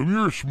talk to them.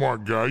 You're a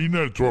smart guy. You know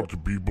how to talk to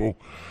people.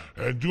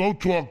 And go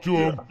talk to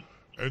them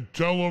and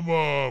tell them,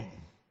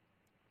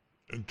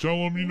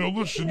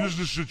 listen, this is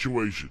the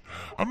situation.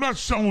 I'm not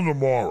selling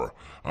tomorrow.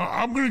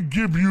 I'm going to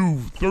give you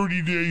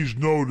 30 days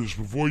notice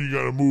before you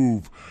got to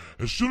move.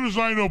 As soon as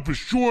I know for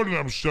sure that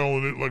I'm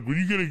selling it, like when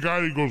you get a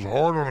guy that goes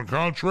hard on a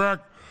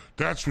contract,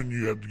 that's when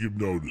you have to give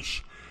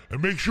notice.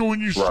 And make sure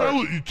when you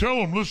sell it, you tell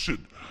them,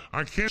 listen,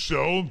 I can't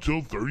sell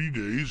until 30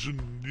 days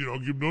and,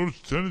 give notice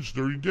to tenants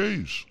 30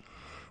 days.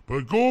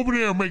 But go over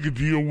there and make a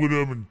deal with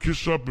them and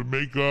kiss up and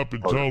make up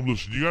and tell them,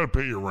 listen, you got to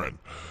pay your rent.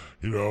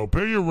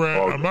 Pay your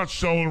rent. I'm not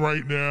selling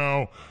right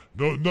now.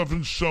 No,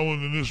 nothing's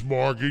selling in this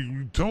market.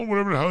 You tell them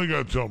whatever the hell you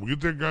got to tell them.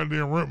 Get that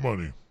goddamn rent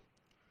money.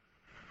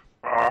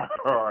 All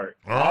right.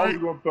 I was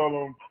going to tell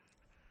them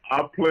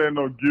I plan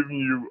on giving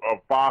you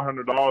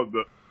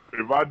 $500.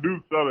 If I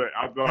do sell it,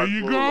 there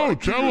you go.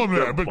 Tell them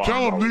that. But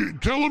tell them you're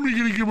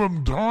going to give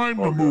them time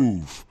to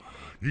move.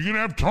 You're going to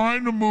have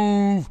time to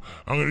move.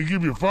 I'm going to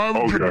give you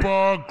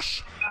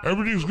 $500.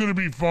 Everything's going to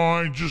be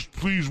fine. Just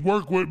please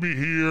work with me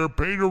here.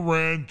 Pay the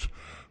rent.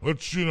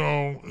 Let's,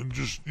 and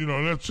just,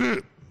 that's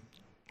it.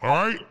 All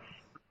right?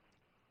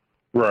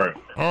 Right.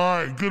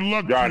 All right. Good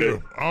luck to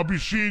you. I'll be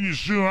seeing you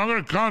soon. I'm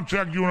going to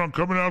contact you when I'm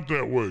coming out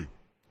that way.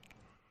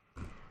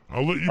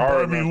 I'll let you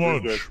buy me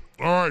lunch.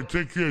 All right.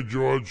 Take care,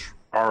 George.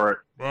 All right.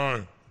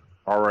 Bye.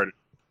 All right.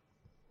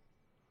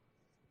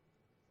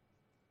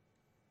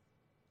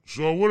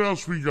 So what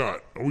else we got?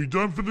 Are we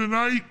done for the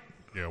night?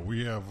 Yeah,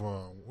 we're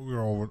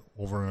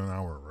over an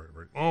hour,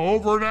 right? Oh,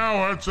 over an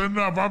hour. That's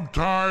enough. I'm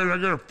tired. I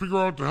got to figure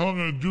out what the hell I'm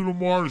going to do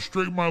tomorrow to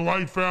straighten my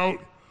life out.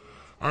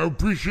 I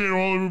appreciate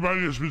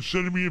everybody that's been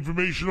sending me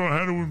information on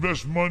how to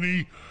invest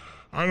money.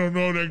 I don't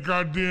know, that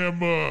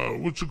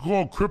goddamn, what's it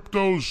called?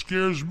 Crypto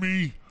scares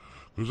me.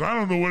 Because I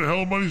don't know where the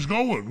hell money's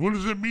going. What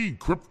does it mean?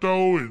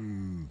 Crypto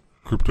and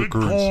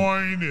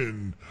Bitcoin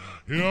and,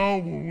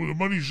 the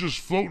money's just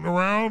floating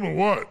around or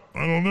what?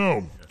 I don't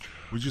know.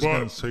 We just got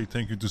to say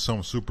thank you to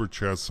some super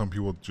chats. Some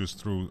people just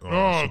threw.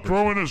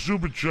 Throw in a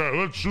super chat.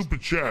 Let's super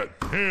chat.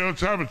 Hey,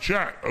 let's have a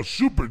chat. A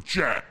super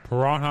chat.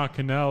 Piranha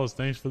Canals,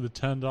 thanks for the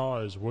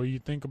 $10. What do you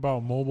think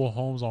about mobile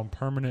homes on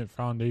permanent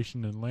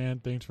foundation and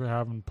land? Thanks for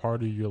having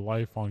part of your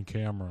life on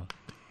camera.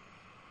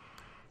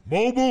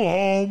 Mobile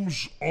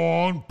homes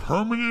on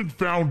permanent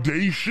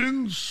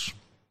foundations?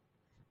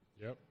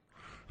 Yep.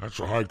 That's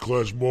a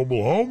high-class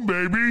mobile home,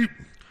 baby.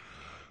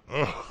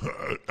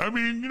 I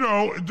mean,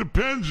 it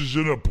depends. Is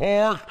it a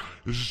park?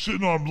 Is it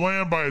sitting on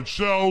land by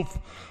itself?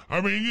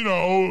 I mean,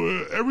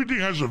 everything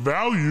has a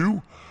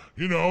value.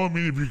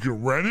 If you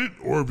can rent it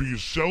or if you can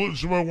sell it and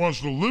somebody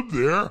wants to live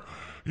there.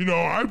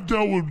 I've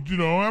dealt with,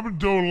 I haven't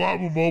dealt a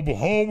lot with mobile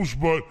homes,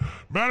 but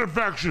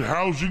manufactured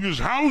housing is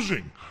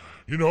housing.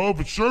 If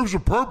it serves a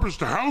purpose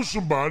to house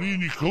somebody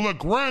and you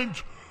collect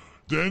rent,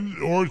 then,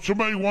 or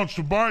somebody wants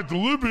to buy it to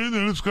live in,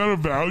 then it's got a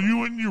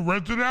value and you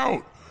rent it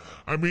out.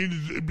 I mean,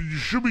 you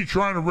should be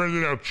trying to rent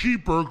it out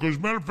cheaper because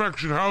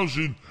manufactured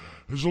housing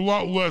is a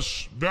lot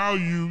less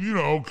value,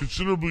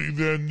 considerably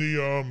than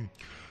the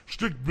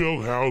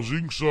stick-built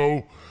housing.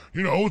 So,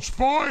 it's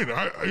fine.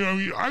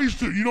 I used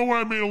to, what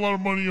I made a lot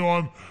of money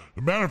on?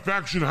 The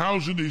manufactured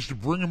housing, they used to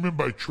bring them in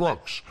by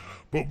trucks.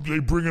 But they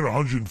bring in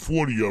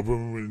 140 of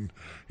them, and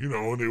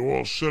and they were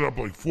all set up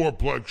like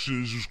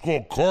fourplexes. It's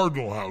called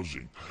Cardinal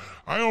housing.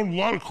 I owned a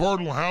lot of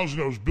Cardinal housing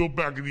that was built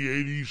back in the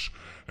 80s,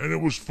 and it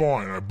was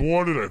fine. I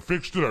bought it, I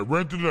fixed it, I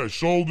rented it, I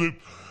sold it.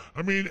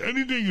 I mean,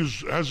 anything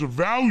has a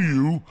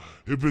value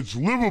if it's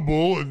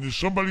livable and there's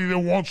somebody that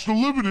wants to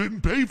live in it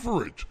and pay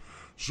for it.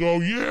 So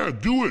yeah,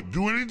 do it.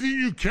 Do anything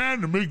you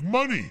can to make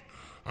money.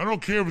 I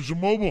don't care if it's a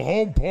mobile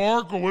home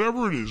park or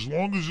whatever it is, as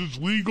long as it's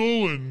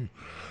legal and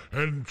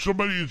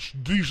somebody it's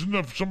decent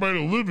enough for somebody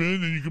to live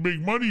in and you can make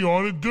money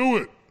on it, do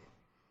it.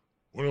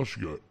 What else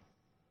you got?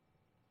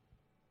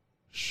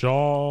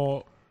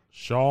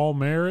 Shaw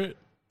Merritt,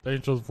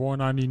 thanks for the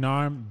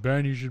 $4.99.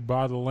 Ben, you should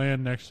buy the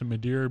land next to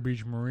Madeira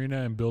Beach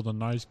Marina and build a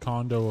nice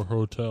condo or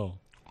hotel.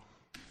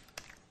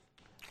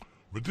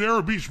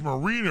 Madeira Beach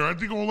Marina, I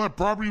think all that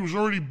property was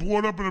already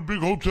bought up and a big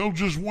hotel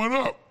just went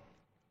up.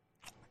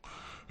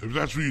 If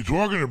that's what you're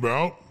talking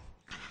about,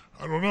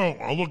 I don't know.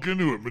 I'll look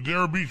into it.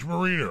 Madeira Beach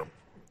Marina.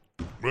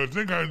 But I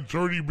think it's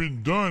already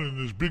been done and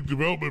there's big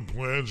development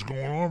plans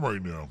going on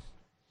right now.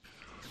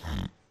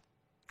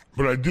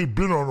 But I did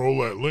bid on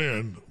all that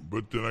land,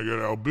 but then I got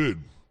outbid.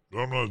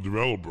 I'm not a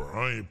developer.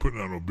 I ain't putting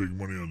out no big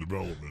money on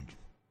development.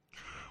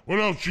 What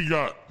else you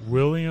got?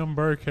 William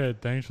Burkhead,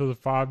 thanks for the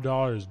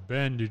 $5.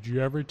 Ben, did you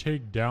ever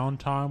take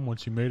downtime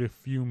once you made a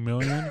few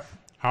million?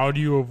 How do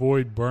you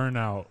avoid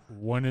burnout?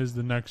 When is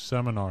the next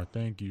seminar?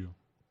 Thank you.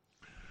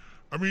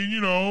 I mean,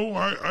 you know,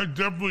 I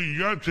definitely, you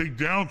got to take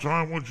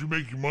downtime once you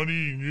make your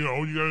money, and, you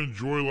know, you got to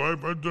enjoy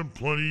life. I've done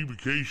plenty of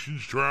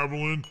vacations,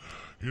 traveling,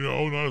 you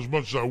know, not as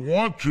much as I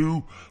want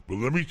to, but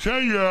let me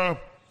tell you,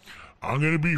 I'm going to be